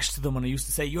talk trash to them and I used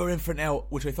to say, you're in for it now,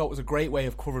 which I thought was a great way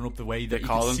of covering up the way that you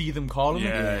could see them calling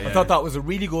him. I thought that was a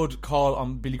really good call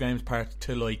on Billy Graham's part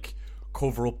to, like,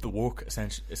 cover up the work,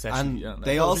 essentially. And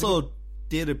they also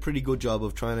did a pretty good job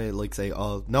of trying to, like, say,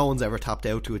 no one's ever tapped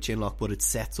out to a chinlock, but it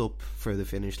sets up for the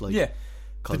finish, like... Yeah.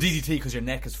 The DDT, because your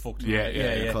neck is fucked. Yeah.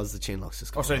 Because the chinlock's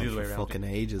just going on for fucking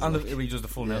ages. And he does the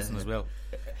full Nelson as well.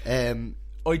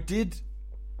 I did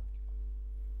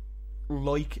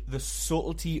like the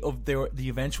subtlety of the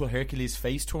eventual Hercules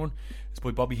face turn. It's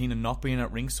by Bobby Heenan not being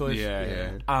at ringside.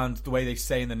 And the way they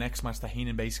say in the next match that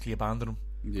Heenan basically abandoned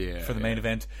him for the main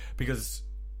event, because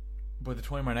by the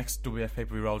time our next WF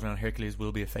pay-per-view rolls around, Hercules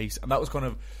will be a face. And that was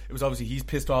it was obviously he's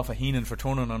pissed off at Heenan for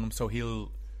turning on him, so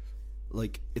he'll...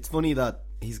 Like, it's funny that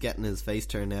he's getting his face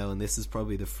turned now, and this is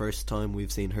probably the first time we've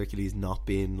seen Hercules not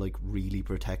being, like, really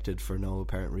protected for no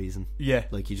apparent reason. Yeah.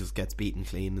 Like, he just gets beaten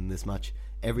clean in this match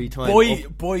every time.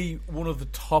 Boy, one of the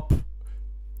top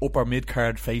upper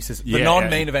mid-card faces, the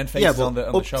non-main event faces on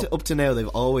the show. Up to now, they've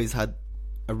always had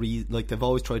they've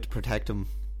always tried to protect him,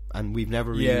 and we've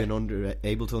never really been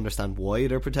able to understand why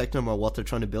they're protecting him or what they're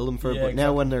trying to build him for. But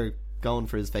now when they're going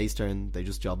for his face turn, they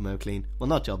just job him out clean. Well,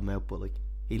 not job him out, but, like,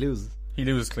 he loses. He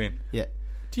loses clean. Yeah.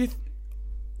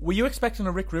 Were you expecting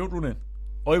a Rick Rude run in?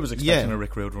 I was expecting a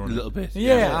Rick Rude run in. A little bit.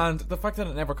 Yeah, and the fact that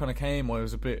it never kind of came, I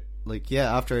was a bit... Like,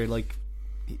 after, like,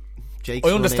 Jake's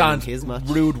I understand his match.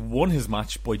 Rude won his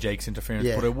match by Jake's interference,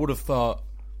 but I would have thought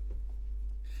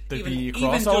there'd be a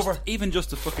crossover. Even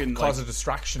just to fucking... Cause a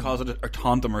distraction. Cause it or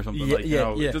taunt him or something.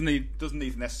 It doesn't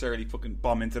need necessarily fucking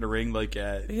bomb into the ring like...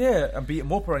 and beat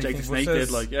him up or anything. Jake the Snake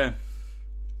did, like,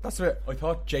 That's what I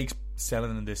thought. Jake's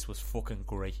selling in this was fucking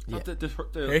great. Yeah.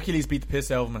 Hercules beat the piss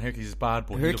out of him, and Hercules is bad,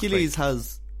 but Hercules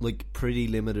has, like, pretty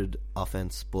limited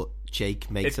offense, but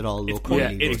Jake makes it all look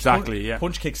really good. Exactly,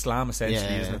 punch, kick, slam,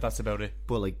 essentially, isn't it? That's about it.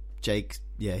 But, like, Jake,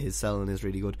 his selling is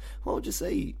really good. What would you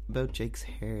say about Jake's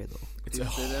hair, though? It's a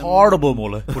horrible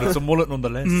mullet, but it's a mullet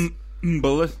nonetheless.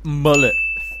 Mullet.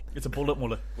 It's a bullet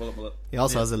mullet. He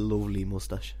also has a lovely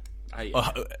moustache.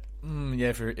 Yeah,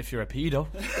 if you're a pedo.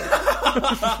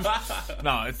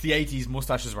 No, it's the 80s.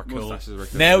 Moustaches were cool.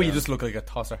 Now you just look like a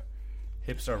tosser.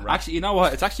 Hipster rap. Actually, you know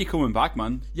what? It's actually coming back,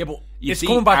 man. Yeah, but you it's see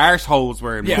coming back. Arseholes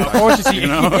wearing Yeah, moustaches. of course you see. You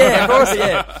know? Yeah, of course,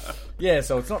 yeah. Yeah,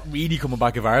 so it's not really coming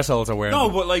back if arseholes are wearing No,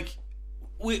 them. but like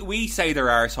we say they're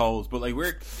arseholes, but like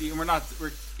we're not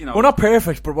we're not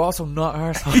perfect, but we're also not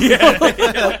arseholes.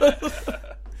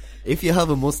 If you have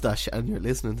a mustache and you're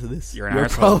listening to this, you're an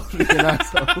arsehole. Probably an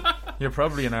arsehole. You're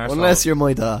probably an arsehole. Unless you're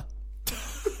my dad.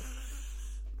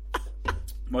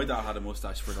 My dad had a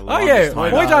mustache for the Oh longest yeah,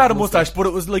 time. my dad had a moustache, but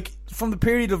it was like from the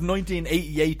period of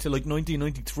 1988 to like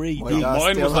 1993. My dad Mine still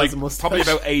was has like a moustache. probably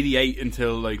about 88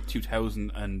 until like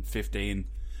 2015.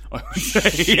 I would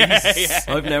say. Yeah.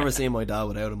 I've never seen my dad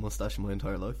without a moustache in my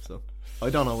entire life, so I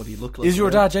don't know what he looked like. Is your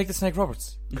dad Jake the Snake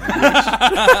Roberts? No,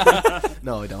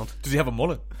 I don't. Does he have a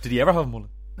mullet? Did he ever have a mullet?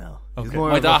 No. Okay. He's more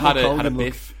My of dad had Hulk a Hogan look.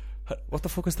 biff. What the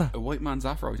fuck is that? A white man's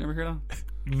afro. You never heard that?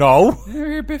 No. You never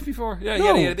heard Biff before? Yeah,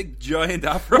 No. he had a big giant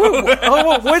afro.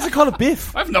 Why is it called a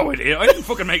biff? I have no idea. I didn't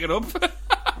fucking make it up.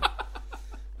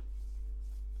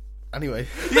 Anyway.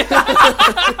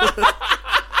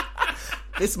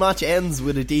 This match ends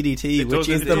with a DDT, which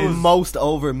is the most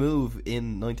over move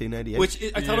in 1998. Which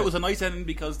I thought it was a nice ending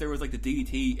because there was like the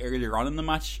DDT earlier on in the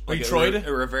match. Oh, Like you tried it?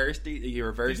 A reversed he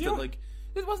reversed Did it. you? Like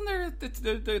it wasn't there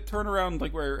the turnaround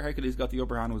like where Hercules got the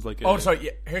upper hand was like. Oh, sorry,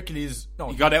 yeah, Hercules. No,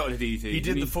 He got out with the DDT. He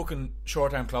did the fucking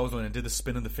short arm clothesline and did the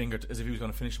spin of the finger as if he was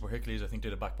going to finish it. Where Hercules, I think,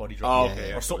 did a back body drop, Oh,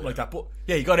 okay, or something like that. But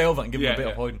yeah, he got out of it and gave him a bit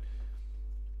of hiding.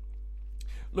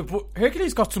 Look, but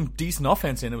Hercules got some decent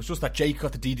offense in. It was just that Jake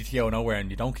got the DDT out of nowhere, and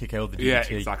you don't kick out the DDT. Yeah,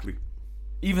 exactly.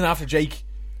 Even after Jake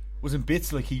was in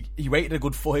bits, like he waited a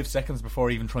good 5 seconds before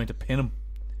even trying to pin him.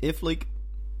 If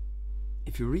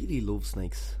you really love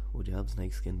snakes, would you have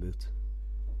snakeskin boots?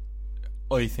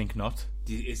 I think not.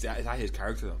 Is that his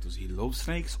character though? Does he love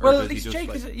snakes? Or Well, does at he least just Jake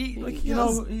like, is like He you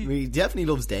has- know. he definitely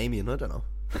loves Damien. I don't know.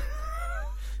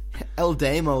 El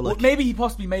Damo, Well, like maybe he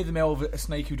possibly made them out of a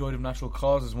snake who died of natural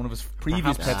causes, one of his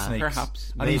previous pet snakes.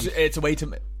 Perhaps. And it's a way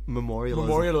to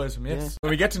memorialize him, yes.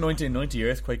 When we get to 1990,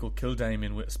 Earthquake will kill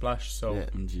Damien with a splash, so... Yeah.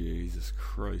 Jesus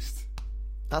Christ.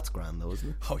 That's grand though, isn't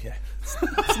it? Oh, yeah. It's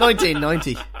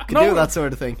 1990. Can No. do that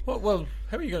sort of thing. Well,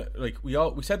 how are you going to... Like,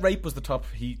 we said rape was the top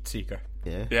heat seeker.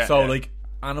 Yeah. So, like,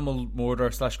 animal murder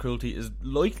 / cruelty is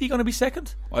likely going to be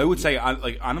second. I would say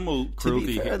like animal To cruelty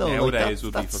be fair, though, nowadays like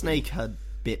would that be fucking... snake had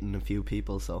bitten a few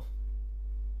people, so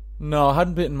No, I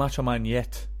hadn't bitten Macho Man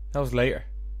yet. That was later.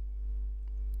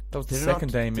 That was the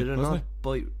second Damien, Did it wasn't not it?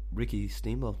 bite Ricky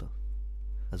Steamboat though,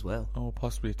 as well? Oh,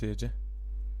 possibly it did, yeah.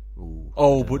 Ooh,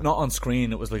 Oh, but not on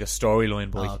screen. It was like a storyline,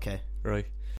 boy. Oh, okay. Right.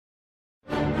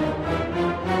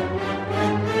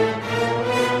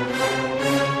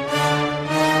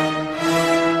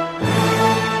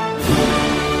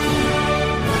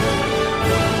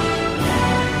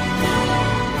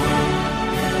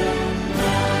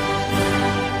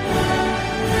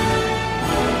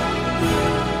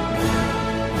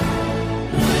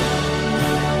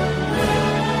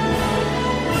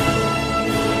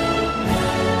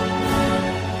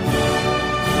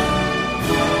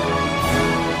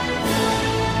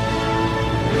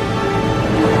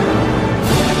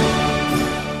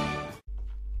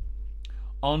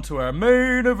 On to our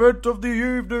main event of the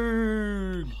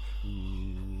evening.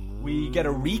 We get a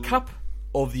recap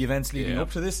of the events leading up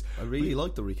to this. I really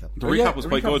like the recap. The recap was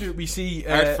quite good. We see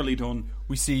Artfully done.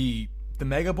 We see the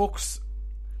Mega Bucks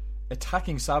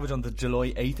attacking Savage on the July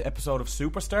 8th episode of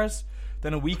Superstars.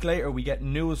 Then a week later, we get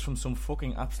news from some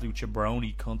fucking absolute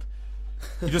jabroni cunt.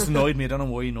 He just annoyed me. I don't know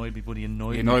why he annoyed me, but he annoyed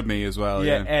me. He annoyed me as well.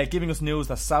 Yeah. Giving us news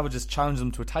that Savage has challenged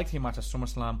them to a tag team match at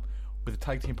SummerSlam with a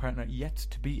tag team partner yet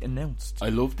to be announced. I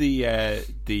love the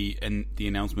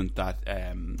announcement that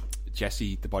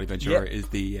Jesse the Body Ventura is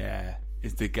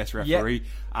the guest referee,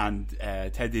 and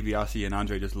Ted DiBiase and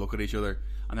Andre just look at each other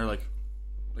and they're like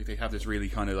they have this really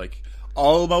kind of like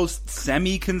almost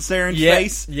semi-concerned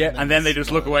face, and then they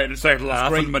just look away and start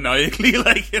laughing maniacally,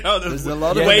 like, you know, there's a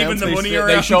lot of waving the money around.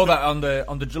 They show that on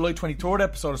the July 23rd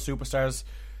episode of Superstars,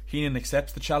 Heenan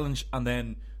accepts the challenge, and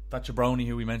then that jabroni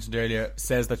who we mentioned earlier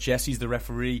says that Jesse's the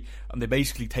referee, and they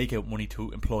basically take out money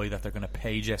to imply that they're going to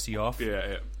pay Jesse off.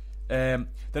 Then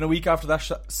a week after that,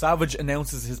 Savage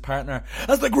announces his partner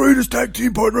as the greatest tag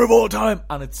team partner of all time,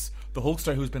 and it's the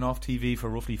Hulkster who's been off TV for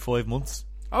roughly 5 months.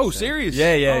 Oh, serious?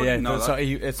 Yeah. So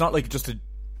it's not like just a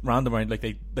random round. Like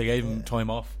they gave him time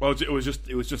off. Well, it was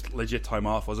just legit time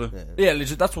off, was it? Yeah,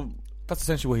 legit. That's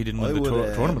essentially why he didn't win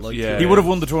the tournament. He would have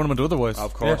won the tournament otherwise.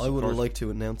 Of course. I would have liked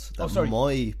to announce that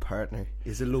my partner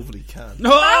is a lovely can.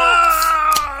 No!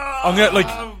 I'm gonna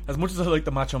like, as much as I like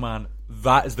the Macho Man,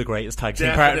 that is the greatest tag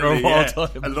team partner of all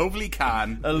time. A lovely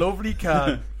can. A lovely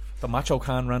can. The Macho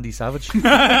Can Randy Savage.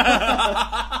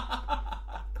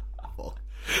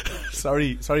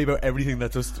 Sorry about everything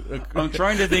that just... I'm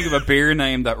trying to think of a beer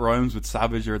name that rhymes with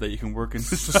Savage or that you can work in.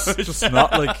 just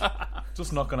not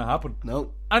going to happen.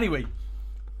 No. Anyway,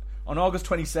 on August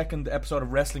 22nd, the episode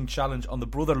of Wrestling Challenge on the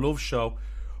Brother Love show,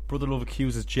 Brother Love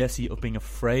accuses Jesse of being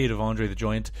afraid of Andre the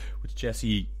Giant, which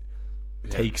Jesse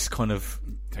takes it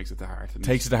to heart.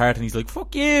 And he's like,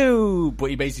 fuck you!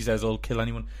 But he basically says, I'll kill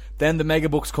anyone. Then the Mega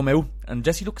Bucks come out, and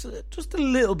Jesse looks just a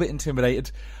little bit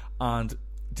intimidated, and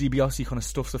DiBiase kind of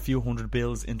stuffs a few $100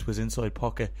 bills into his inside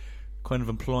pocket, kind of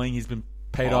implying he's been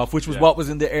paid off, which was what was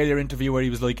in the earlier interview where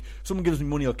he was like, if someone gives me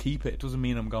money, I'll keep it. It doesn't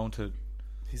mean I'm going to...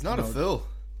 He's not a fool.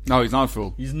 No, he's not a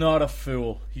fool. He's not a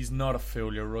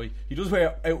fool, you're right. He does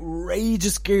wear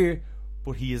outrageous gear,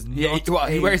 but he is not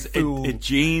he wears a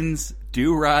jeans,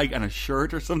 do-rag and a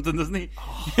shirt or something, doesn't he?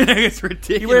 It's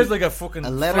ridiculous. He wears like a fucking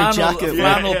leather jacket,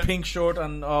 flannel pink shirt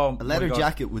and a leather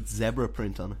jacket with zebra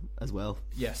print on it as well.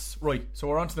 Yes, right. So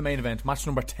we're on to the main event, match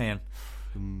number 10.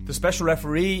 The special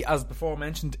referee, as before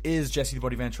mentioned, is Jesse the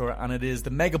Body Ventura, and it is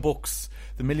the Mega Bucks,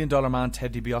 the $1 Million Man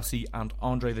Ted DiBiase and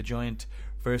Andre the Giant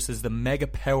versus the Mega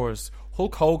Powers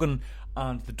Hulk Hogan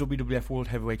and the WWF World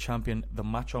Heavyweight Champion, the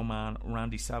Macho Man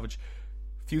Randy Savage.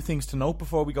 A few things to note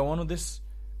before we go on with this.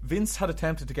 Vince had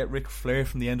attempted to get Ric Flair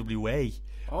from the NWA,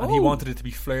 and he wanted it to be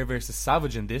Flair versus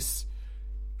Savage in this.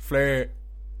 Flair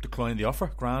declined the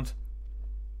offer, grand.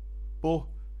 But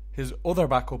his other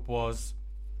backup was,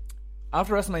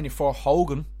 after WrestleMania 4,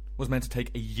 Hogan was meant to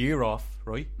take a year off,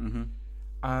 right? Mm-hmm.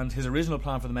 And his original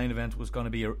plan for the main event was going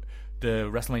to be the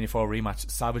WrestleMania 4 rematch,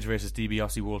 Savage versus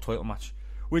DiBiase World Title match,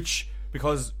 which,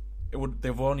 because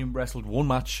they've only wrestled one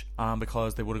match, and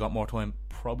because they would have got more time,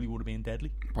 probably would have been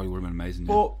deadly. Probably would have been amazing.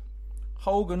 But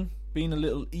Hogan, being a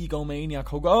little egomaniac,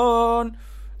 Hogan,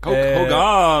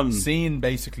 seeing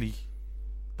basically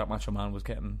that Macho Man was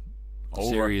getting over.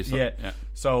 Serious. Yeah.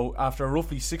 So after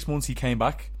roughly 6 months, he came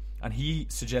back, and he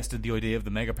suggested the idea of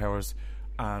the Mega Powers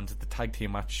and the tag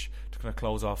team match to kind of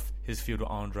close off his feud with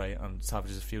Andre and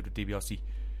Savage's feud with DiBiase,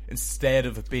 instead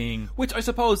of it being... Which I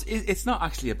suppose it's not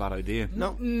actually a bad idea.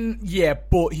 No. Yeah,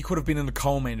 but he could have been in the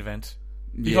co-main event.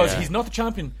 Because he's not the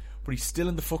champion, but he's still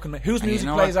in the fucking... Whose music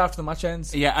plays after the match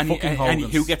ends? Yeah, and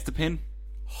who gets the pin?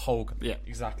 Hogan. Yeah.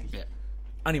 Exactly. Yeah.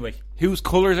 Anyway. Whose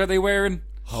colours are they wearing?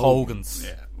 Hogan's.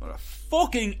 Yeah. What a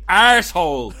fucking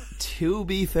arsehole. To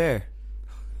be fair,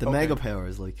 the Mega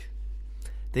Powers, like...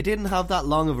 They didn't have that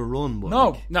long of a run, but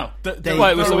no. It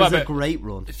was a great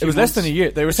run. It was less than a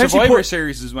year. They were Survivor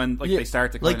Series is when they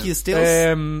started. Like you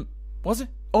still, was it?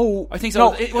 Oh, I think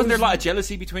so. Wasn't there a lot of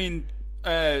jealousy between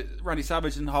Randy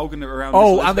Savage and Hogan around?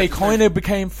 Oh, and they kind of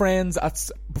became friends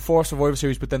before Survivor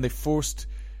Series, but then they first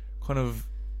kind of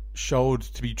showed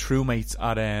to be true mates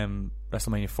at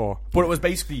WrestleMania 4. But it was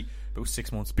basically about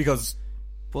 6 months because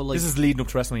this is leading up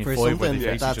to WrestleMania 5 where they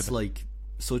face each other. That's like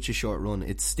such a short run.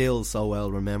 It's still so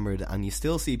well remembered, and you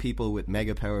still see people with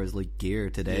Mega Powers like gear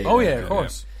today. Oh yeah, of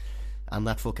course. And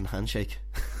that fucking handshake.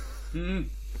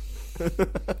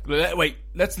 Wait,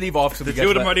 let's leave off so we get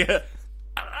to that.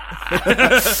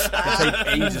 It'll take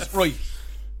ages. Right.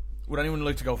 Would anyone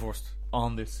like to go first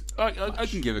on this? I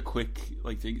can give a quick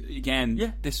thing. Again.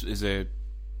 Yeah. This is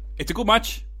it's a good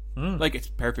match. Like it's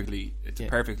a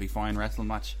perfectly fine wrestling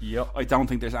match. Yep. I don't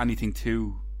think there's anything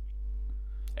too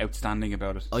outstanding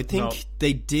about it. I think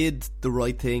they did the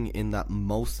right thing in that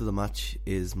most of the match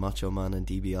is Macho Man and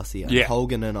DiBiase, and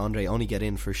Hogan and Andre only get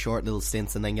in for short little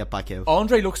stints and then get back out.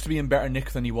 Andre looks to be in better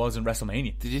nick than he was in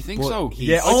WrestleMania. Did you think so?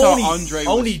 Yeah,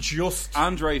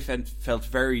 Andre felt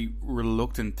very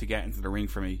reluctant to get into the ring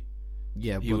for me.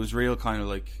 Yeah, he was real kind of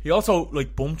like... He also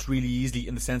bumped really easily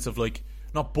in the sense of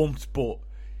not bumped, but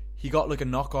he got a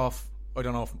knockoff. I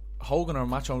don't know if Hogan or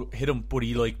Macho hit him, but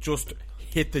he just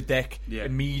hit the deck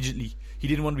immediately. He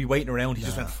didn't want to be waiting around. He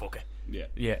just went, fuck it.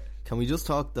 Yeah. Can we just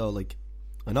talk though?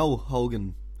 I know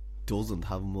Hogan doesn't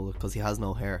have a mullet because he has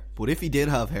no hair, but if he did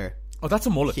have hair, that's a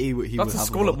mullet. He that's a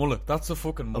skullet mullet. That's a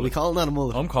fucking mullet. Are we calling that a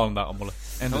mullet? I'm calling that a mullet.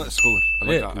 And a skullet.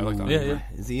 I like that. Yeah.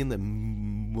 Is he in the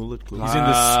mullet club? He's in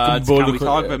the skullet. Can we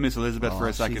talk about Miss Elizabeth for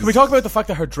a second? Can we talk about the fact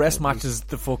that her dress matches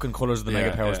the fucking colours of the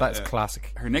Mega Powers? That's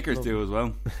classic. Her knickers do as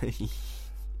well.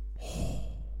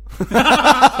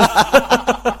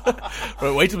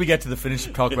 Right, wait till we get to the finish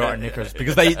to talk about her knickers,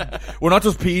 because we're not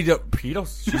just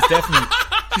pedos.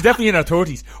 She's definitely in her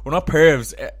 30s. We're not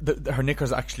pervs. Her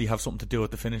knickers actually have something to do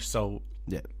with the finish, so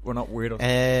we're not weirdos.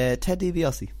 Ted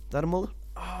DiBiase, is that a mullet?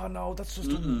 Oh no, that's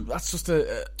just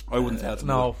a. I wouldn't say that's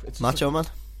no. Macho Man.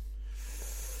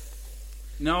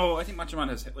 No, I think Macho Man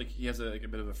has he has a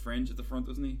bit of a fringe at the front,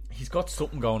 doesn't he? He's got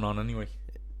something going on anyway.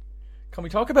 Can we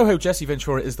talk about how Jesse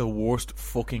Ventura is the worst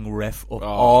fucking ref of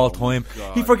all time?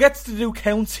 God. He forgets to do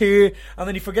counts here, and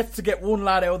then he forgets to get one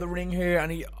lad out of the ring here, and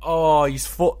he's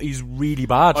really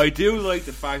bad. I do like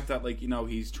the fact that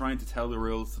he's trying to tell the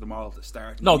rules to them all at the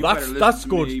start. No, that's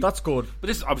good. That's good. But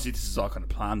this is all kind of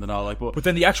planned and all but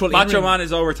then the actual Macho Man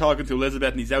is over talking to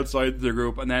Elizabeth, and he's outside the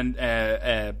group, and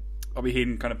then Bobby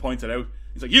Heenan kind of points it out.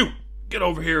 He's like, "You get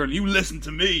over here and you listen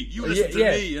to me. You listen to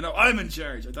me. I'm in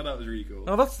charge." I thought that was really cool.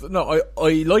 I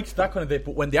liked that kind of thing.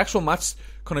 But when the actual match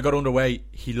kind of got underway,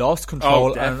 he lost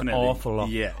control an awful lot.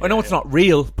 I know it's not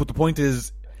real, but the point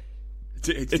is,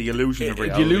 it's the illusion of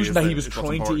reality. The illusion that he was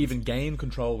trying to even gain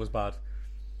control was bad.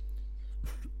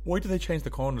 Why did they change the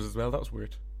corners as well? That was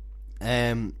weird.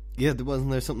 There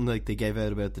wasn't something like they gave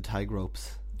out about the tag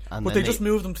ropes, but they just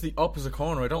moved them to the opposite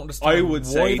corner. I don't understand. I would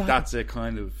say that's a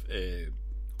kind of.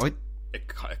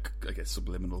 I guess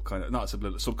subliminal kind of, not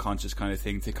subliminal, subconscious kind of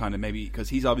thing to kind of maybe, because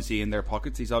he's obviously in their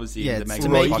pockets, he's obviously in the to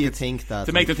make you think that,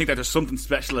 to make them think that there's something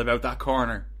special about that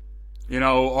corner,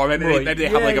 or maybe they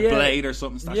have a blade or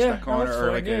something stashed in that corner,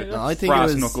 or I think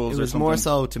brass knuckles. It was more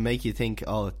so to make you think,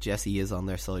 Jesse is on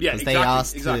their side, because they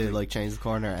asked to change the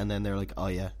corner, and then they're like,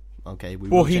 okay.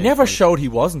 Well, he never showed he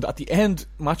wasn't. At the end,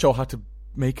 Macho had to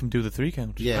make him do the 3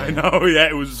 count. Yeah, I know. Yeah,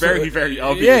 it was very, very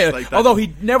obvious. Yeah, although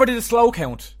he never did a slow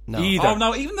count. Either. Oh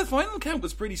no, even the final count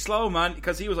was pretty slow, man.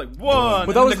 Because he was like 1,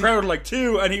 but the crowd were like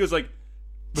 2, and he was like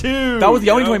 2. That was the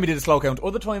only time he did a slow count.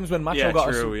 Other times when Macho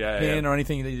got a pin or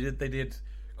anything, they did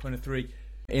kind of 3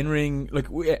 in ring.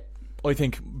 I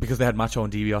think because they had Macho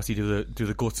and DiBiase do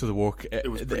the guts of the work,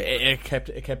 it kept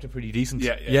it pretty decent.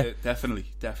 Yeah, definitely.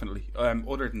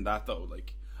 Other than that, though,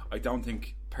 I don't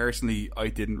think personally I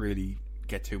didn't really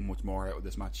get too much more out of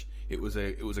this match. It was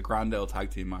a grand old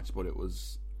tag team match, but it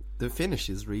was the finish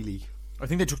is really. I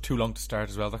think they took too long to start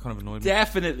as well. That kind of annoyed me.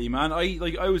 Definitely, man.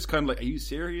 I was kind of like, are you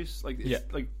serious?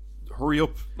 Hurry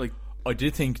up! I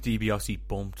did think DiBiase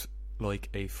bumped like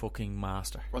a fucking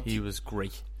master. He was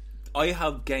great. I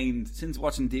have gained since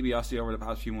watching DiBiase over the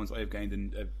past few months. I have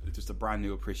gained just a brand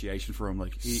new appreciation for him.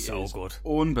 He is good,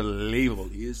 unbelievable.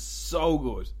 He is so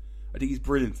good. I think he's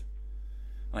brilliant.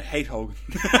 I hate Hogan.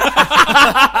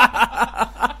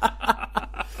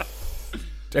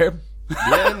 Damn.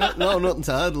 Yeah, no, nothing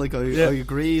to add. I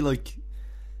agree.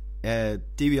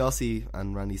 DiBiase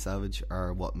and Randy Savage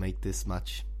are what make this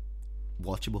match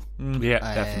watchable.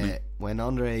 Definitely. When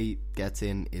Andre gets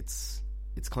in, it's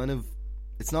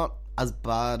not as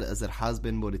bad as it has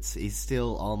been, but he's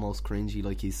still almost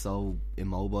cringy. He's so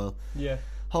immobile. Yeah.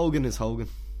 Hogan is Hogan.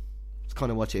 It's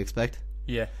kind of what you expect.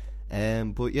 Yeah.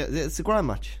 But yeah, it's a grand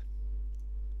match.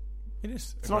 It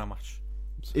is a grand match.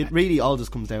 It really all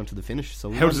just comes down to the finish.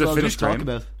 So how does it finish? Talk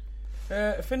about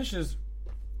it finishes.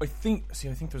 I think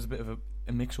there's a bit of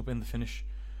a mix-up in the finish,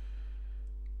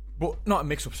 but not a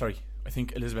mix-up. Sorry, I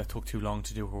think Elizabeth took too long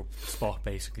to do her spot.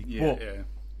 Basically,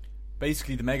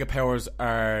 basically the Mega Powers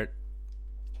are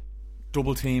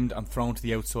double teamed and thrown to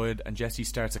the outside, and Jesse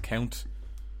starts a count,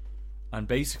 and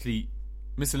basically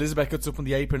Miss Elizabeth gets up on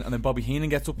the apron, and then Bobby Heenan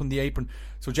gets up on the apron.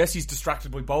 So Jesse's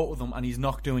distracted by both of them, and he's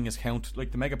not doing his count.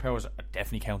 The Mega Powers are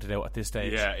definitely counted out at this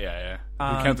stage. Yeah.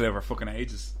 We counted out for fucking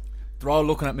ages. They're all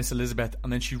looking at Miss Elizabeth,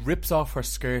 and then she rips off her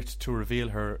skirt to reveal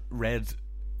her red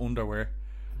underwear,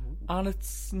 and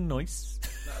it's nice.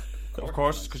 Of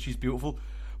course, because she's beautiful.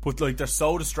 But they're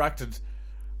so distracted.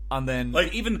 And then,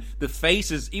 even the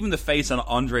face on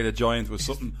Andre the Giant was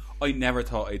something I never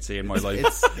thought I'd see in my life.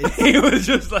 It was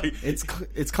just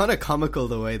it's kind of comical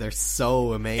the way they're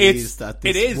so amazed at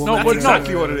this. It is. No, but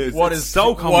exactly what it is. What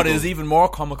is even more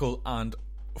comical and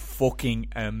fucking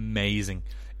amazing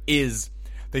is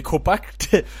they cut back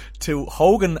to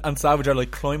Hogan and Savage are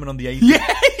climbing on the apron.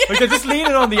 Yeah. They're just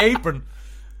leaning on the apron.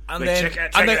 And then, check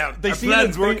it out. They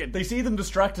see them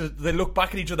distracted. They look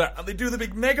back at each other and they do the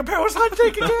big Mega Powers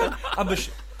handshake again. And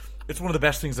it's one of the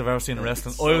best things I've ever seen in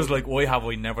wrestling. I was like, why have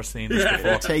I never seen this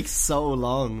before? It takes so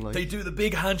long. They do the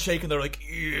big handshake and they're like,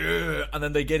 yeah, and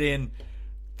then they get in.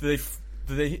 Who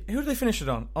did they finish it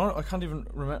on? Oh, I can't even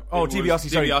remember. Oh, DiBiase.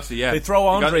 Sorry, DiBiase. Yeah, they throw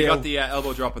Andre. He got the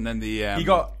elbow drop, and then he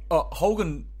got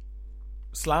Hogan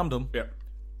slammed him. Yeah.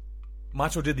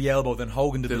 Macho did the elbow, then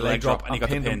Hogan did the leg drop, and he got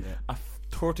pinned the pin. him.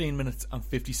 13 minutes and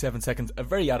 57 seconds, a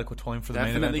very adequate time for the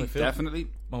main event, I feel. Definitely.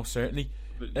 Most certainly.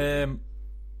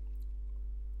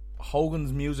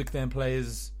 Hogan's music then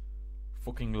plays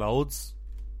fucking loads.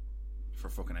 For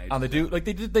fucking ages. And they do,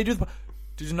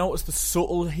 did you notice the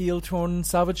subtle heel turn in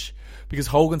Savage? Because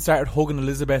Hogan started hugging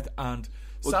Elizabeth and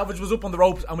Savage was up on the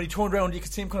ropes, and when he turned around, you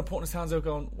could see him kind of putting his hands out,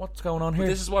 going, "What's going on here?"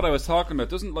 This is what I was talking about.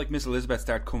 Doesn't like Miss Elizabeth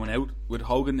start coming out with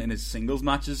Hogan in his singles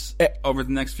matches over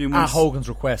the next few months? At Hogan's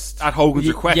request. At Hogan's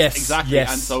request, yes, exactly.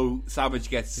 yes. And so Savage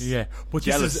gets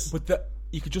jealous.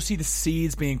 You could just see the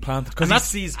seeds being planted. And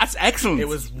that's excellent. It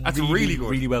was really good.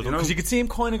 Really well done. Because you could see him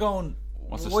kind of going,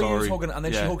 "What's the story? Story?" Hogan? And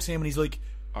then she hugs him, and he's like,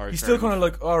 right, he's still kind of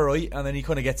like, all right, and then he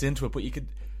kind of gets into it. But you could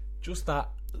just that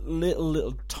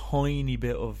little tiny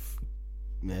bit of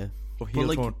heel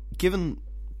like, turn. Given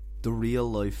the real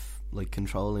life like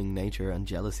controlling nature and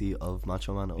jealousy of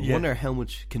Macho Man, I wonder how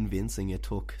much convincing it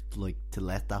took like to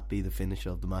let that be the finish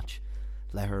of the match.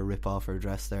 Let her rip off her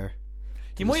dress there.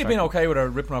 He might have been okay with her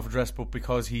ripping off her dress, but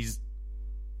because he's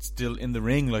still in the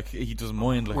ring, like he doesn't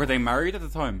mind. Like, were they married at the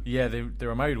time? Yeah, they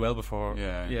were married well before.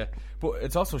 Yeah. But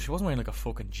it's also she wasn't wearing like a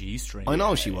fucking G-string. I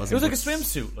know she wasn't. It was like a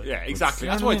swimsuit. Like, exactly.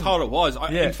 That's what I thought it was.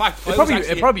 In fact,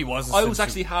 it probably was. I was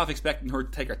actually half expecting her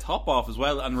to take her top off as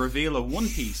well and reveal a one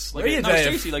piece. Like,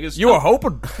 seriously, like you were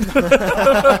hoping,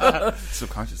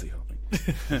 subconsciously hoping.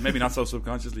 Maybe not so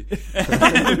subconsciously.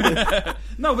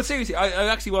 No, but seriously, I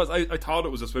actually was. I thought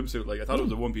it was a swimsuit. Like I thought it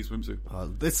was a one piece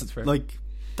swimsuit. This is like.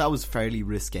 That was fairly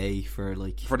risque for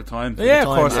the time. Yeah, of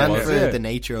course, and it was. for the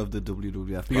nature of the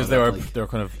WWF because they were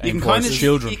kind of you can kind of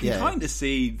children. You can kind of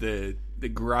see the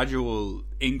gradual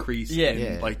increase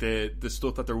in like the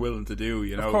stuff that they're willing to do.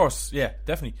 You know, of course,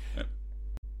 definitely. Yeah.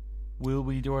 Will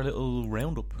we do our little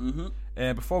roundup?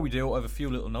 Mm-hmm. Before we do, I have a few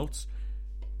little notes.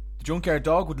 The Junkyard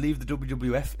Dog would leave the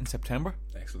WWF in September.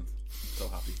 Excellent, so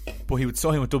happy. But he would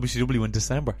sign with WCW in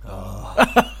December.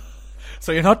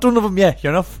 So you're not done with him yet.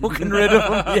 You're not fucking rid of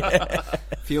him yet.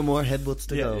 A few more headbutts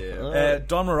to go. Yeah.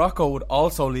 Don Morocco would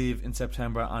also leave in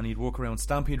September, and he'd work around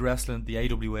Stampede Wrestling, the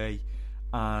AWA,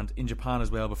 and in Japan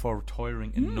as well before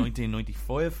retiring in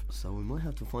 1995. So we might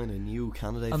have to find a new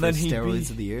candidate for Steroids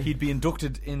of the Year. He'd be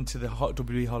inducted into the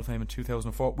WWE Hall of Fame in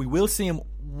 2004. We will see him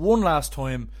one last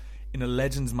time in a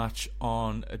Legends match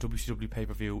on a WCW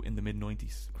pay-per-view in the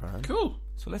mid-90s. Cool.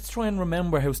 So let's try and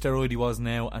remember how steroidy he was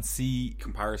now and see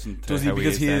comparison to does he, how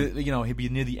because he is then. You know, he'd be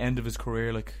near the end of his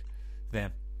career like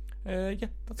then. That's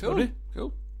cool. Good.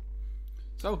 Cool.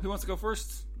 So who wants to go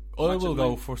first? I will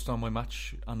go first on my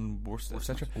match and worst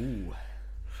etc. Ooh.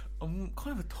 Kind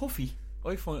of a toughie.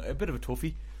 I find a bit of a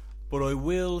toughie, but I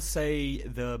will say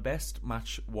the best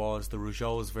match was the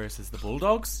Rougeaus versus the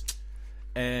Bulldogs.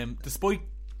 Despite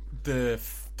the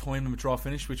time limit draw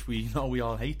finish, which we know we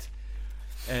all hate.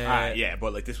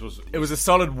 But like this was... It was a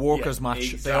solid workers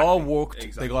match. Exactly, they all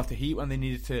worked. They got the heat when they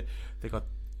needed to. They got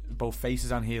both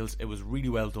faces and heels. It was really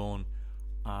well done,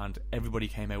 and everybody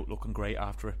came out looking great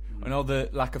after it. I know the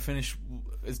lack of finish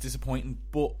is disappointing,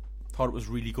 but thought it was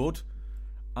really good.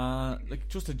 Like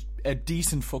just a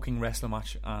decent fucking wrestling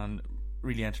match and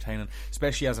really entertaining,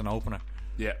 especially as an opener.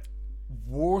 Yeah.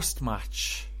 Worst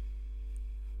match.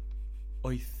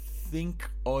 I think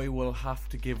I will have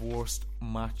to give worst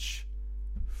match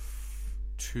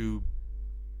to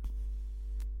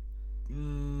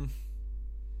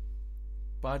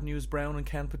Bad News Brown and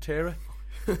Ken Patera.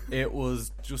 It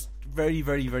was just very,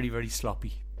 very, very, very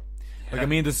sloppy. Like I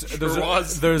mean,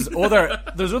 there's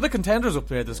other contenders up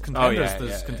there. There's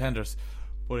contenders, contenders.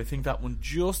 But I think that one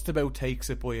just about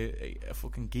takes it by a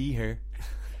fucking geeher.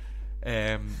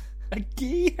 A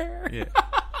geeher. Yeah.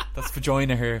 That's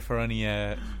vagina hair for any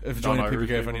vagina people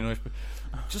care for any noise.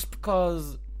 Just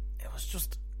because it was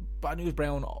just Bad News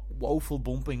Brown woeful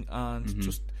bumping and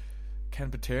just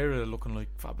Ken Patera looking like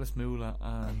Fabulous Moolah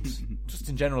and just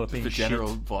in general being the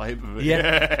general vibe of it.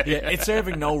 Yeah, it's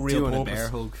serving no real doing purpose. A bear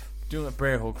hug. Doing a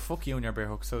bear hug. Fuck you and your bear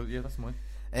hug. So yeah, that's mine.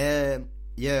 I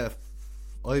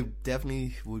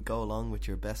definitely would go along with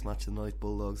your best match of the night.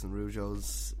 Bulldogs and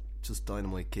Rougeaus. Just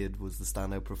Dynamite Kid was the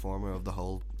standout performer of the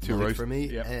whole night for me.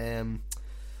 Yeah.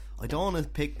 I don't want to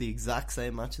pick the exact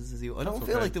same matches as you. I don't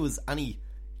feel like there was any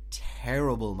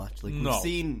terrible match. Like we've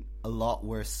seen a lot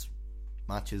worse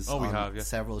matches on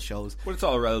several shows. But it's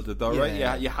all relative though, right?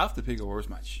 Yeah, you have to pick a worse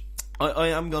match. I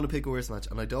am going to pick a worse match,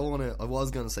 and I don't want to. I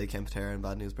was going to say Ken Patera and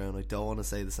Bad News Brown. I don't want to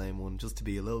say the same one, just to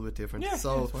be a little bit different. Yeah,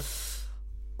 so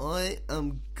I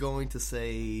am going to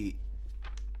say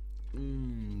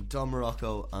Don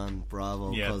Morocco and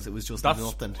Bravo because it was just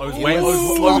nothing. I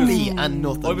was sloppy and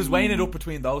nothing. I was weighing it up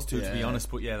between those two, to be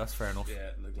honest. But yeah, that's fair enough. Yeah,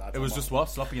 it was just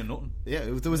sloppy and nothing. Yeah,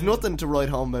 there was nothing to write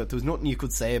home about. There was nothing you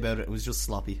could say about it. It was just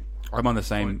sloppy. I'm on the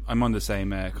same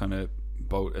kind of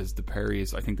boat as the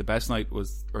Perrys. I think the best night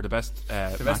was, or the best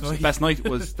best night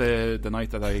was the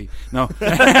night that I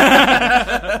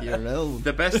You're old.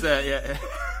 The best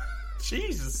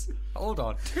Jesus. Hold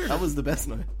on. That was the best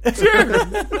night.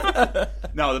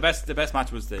 No, the best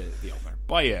match was the opener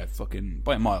by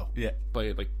a mile. Yeah.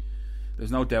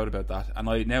 There's no doubt about that. And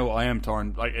I am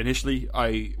torn. Like initially,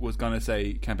 I was gonna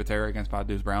say Ken Patera against Bad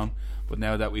News Brown, but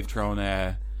now that we've thrown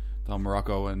Don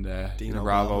Morocco and Dino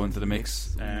Bravo into the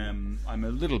mix, I'm a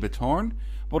little bit torn.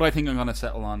 But I think I'm gonna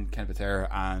settle on Ken Patera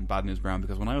and Bad News Brown,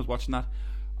 because when I was watching that,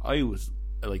 I was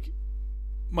like,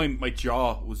 my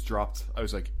jaw was dropped. I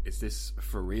was like, is this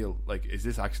for real? Like, is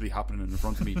this actually happening in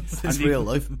front of me? It's real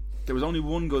life. There was only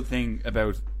one good thing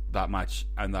about that match,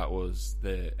 and that was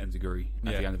the Enziguri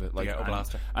at the end of it. Like,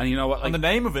 blaster. And you know what? Like, and the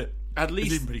name of it, at least,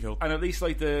 is even pretty cool. And at least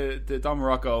like the Don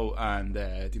Morocco and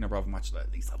Dino Bravo match,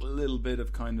 at least had a little bit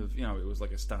of kind of, you know, it was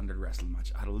like a standard wrestling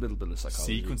match. It had a little bit of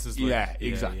psychology. Sequences.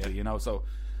 Exactly. You know, so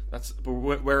that's. But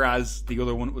whereas the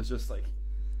other one was just like,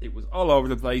 it was all over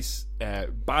the place,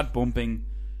 bad bumping,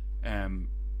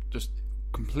 just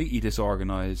completely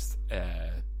disorganized.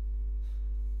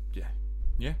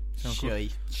 Yeah, sounds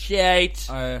good. Shite.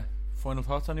 Final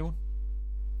thoughts, anyone?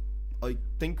 I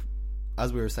think,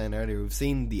 as we were saying earlier, we've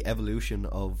seen the evolution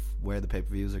of where the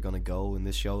pay-per-views are going to go in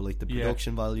this show. Like, the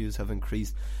production values have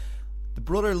increased. The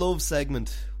Brother Love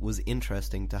segment was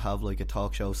interesting to have, like, a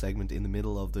talk show segment in the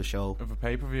middle of the show Of a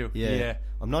pay-per-view. Yeah.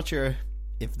 I'm not sure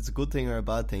if it's a good thing or a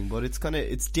bad thing, but it's kind of,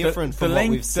 it's different from what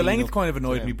we've seen. The length kind of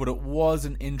annoyed me, but it was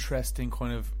an interesting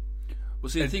kind of. Well,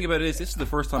 see, the thing about it is, this is the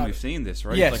first time we've seen this,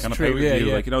 right? Yes, like on a true, pay-per-view,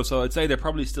 yeah. like, you know. So I'd say they're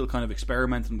probably still kind of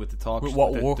experimenting with the talk, With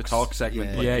what the works. talk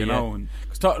segment, Yeah. you know. And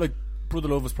Like, Brother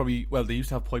Love was probably, well, they used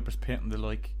to have Piper's Pit, and they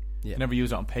never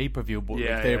used it on pay-per-view, but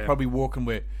they're probably working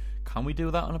with, can we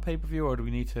do that on a pay-per-view, or do we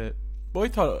need to?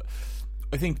 But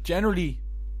I think generally,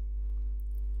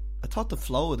 I thought the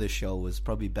flow of this show was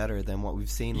probably better than what we've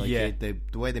seen. Like, the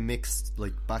way they mixed,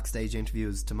 like, backstage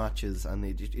interviews to matches, and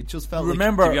it just felt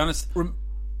remember, to be honest,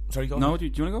 sorry, go on. no, do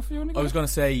you want to go for you? I was going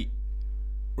to say,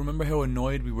 remember how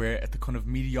annoyed we were at the kind of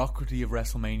mediocrity of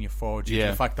WrestleMania 4 due to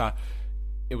the fact that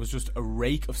it was just a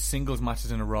rake of singles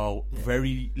matches in a row,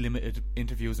 very limited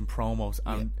interviews and promos,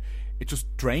 and it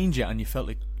just drained you, and you felt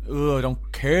like, oh, I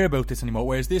don't care about this anymore.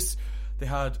 Whereas this, they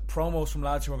had promos from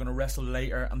lads who were going to wrestle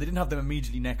later, and they didn't have them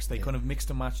immediately next. They kind of mixed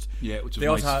and matched. Yeah, which was they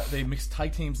also nice. they mixed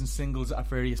tag teams and singles at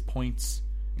various points,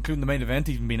 including the main event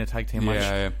even being a tag team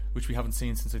match, which we haven't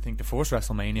seen since I think the first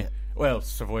WrestleMania. Well,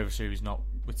 Survivor Series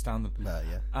notwithstanding.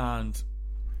 And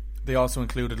they also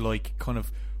included like kind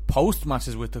of post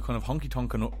matches with the kind of Honky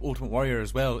Tonk and Ultimate Warrior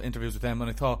as well, interviews with them, and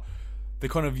I thought they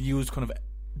kind of used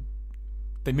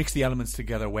they mixed the elements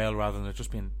together well rather than it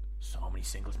just being so many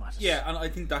singles matches. Yeah, and I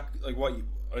think that, like,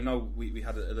 I know we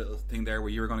had a little thing there where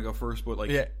you were going to go first, but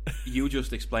like you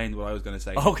just explained what I was going to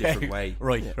say in a different way.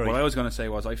 Right. What I was going to say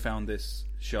was I found this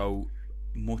show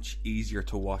much easier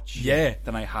to watch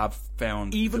than I have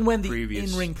found even when previous.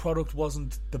 The in-ring product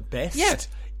wasn't the best.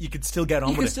 You could still get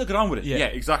on with it. Yeah,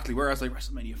 exactly. Whereas like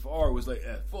WrestleMania 4 was like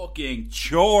a fucking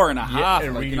chore and a half.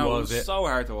 It really was. It was so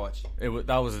hard to watch.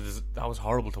 That was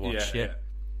horrible to watch. Yeah.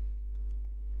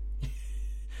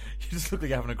 You just look like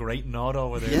you're having a great nod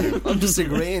over there. Yeah, I'm just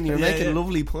agreeing. You're making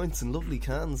lovely points and lovely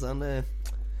cans, and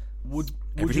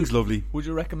everything's lovely. Would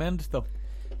you recommend it though?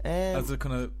 As a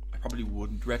kind of, I probably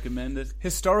wouldn't recommend it.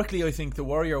 Historically, I think the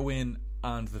Warrior win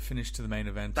and the finish to the main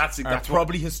event that's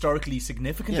probably historically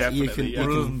significant. Yeah,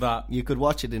 you could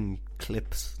watch it in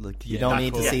clips. Like, you don't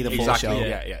need to see the full show.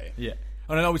 Yeah.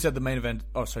 And I know we said the main event.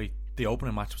 Oh, sorry, the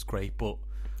opening match was great, but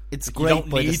it's great. You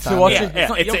don't need to watch it.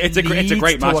 It's a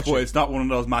great match, but it's not one of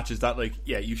those matches that like,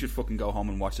 you should fucking go home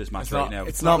and watch this match right now.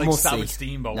 It's not like Savage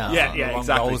Steamboat. No. Yeah,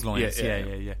 exactly. Those lines.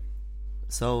 Yeah.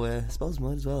 So I suppose we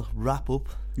might as well wrap up.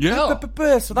 Yeah.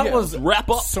 So that was wrap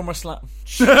up SummerSlam.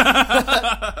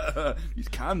 These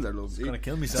cans are lovely. Gonna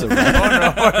kill myself.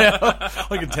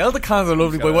 I can tell the cans are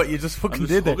lovely by what you just fucking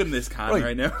did there. I'm hugging this can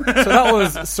right now. So that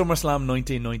was SummerSlam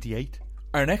 1998.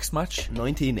 Our next match,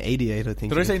 1988, I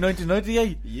think. Did I say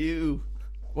 1998? You.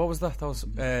 What was that? That was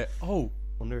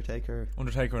Undertaker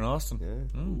and Austin.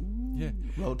 Yeah.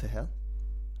 Road to Hell.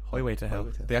 Highway to Hell.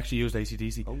 They actually used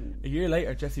AC/DC. A year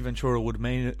later, Jesse Ventura would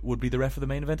be the ref of the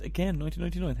main event again,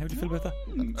 1999. How do you feel about that?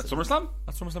 At SummerSlam?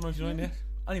 At SummerSlam 99, yeah.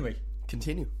 Anyway,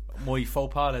 continue. My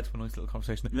faux pas led to a nice little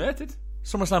conversation. Yeah, it did.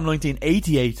 SummerSlam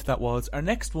 1988, that was. Our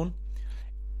next one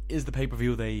is the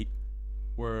pay-per-view they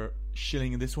were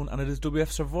shilling in this one, and it is WF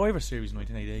Survivor Series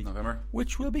 1988. November.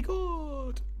 Which will be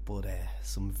good. But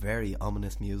some very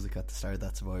ominous music at the start of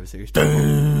that Survivor Series.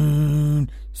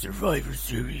 Survivor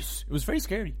Series. It was very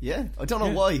scary. Yeah, I don't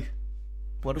know why.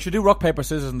 We should do rock, paper,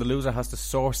 scissors, and the loser has to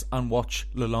source and watch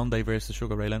Lalonde versus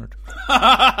Sugar Ray Leonard.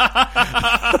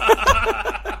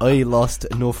 I lost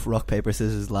enough rock, paper,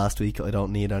 scissors last week. I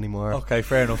don't need any more. Okay,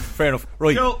 fair enough.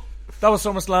 Right. That was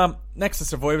SummerSlam. Next is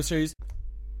Survivor Series.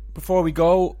 Before we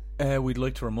go, we'd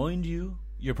like to remind you,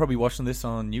 you're probably watching this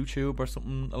on YouTube or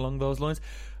something along those lines,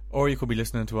 or you could be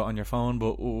listening to it on your phone,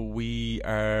 but we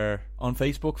are on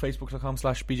Facebook,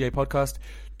 facebook.com/BJ Podcast,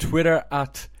 Twitter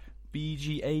at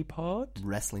BGA Pod,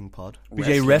 Wrestling Pod,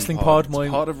 BJ Wrestling Pod. My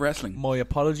pod of wrestling. My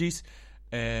apologies.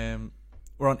 We're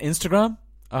on Instagram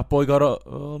at Boy God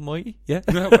Almighty. Yeah.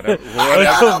 Whatever.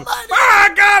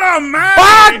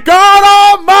 By God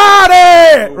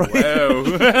Almighty!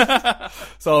 Wow.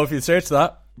 So if you search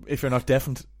that, if you're not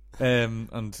deafened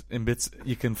and in bits,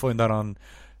 you can find that on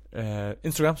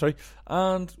Instagram, sorry.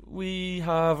 And we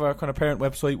have our kind of parent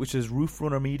website, which is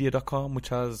roofrunnermedia.com, which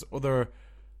has other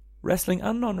wrestling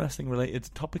and non-wrestling related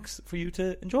topics for you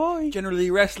to enjoy.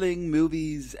 Generally wrestling,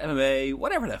 movies, MMA,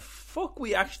 whatever the fuck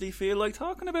we actually feel like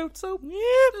talking about. So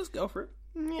yeah, just go for it.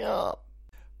 Yeah.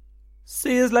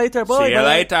 See you later, boy. See you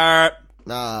later.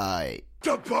 Night.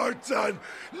 To Parton.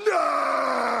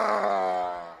 No!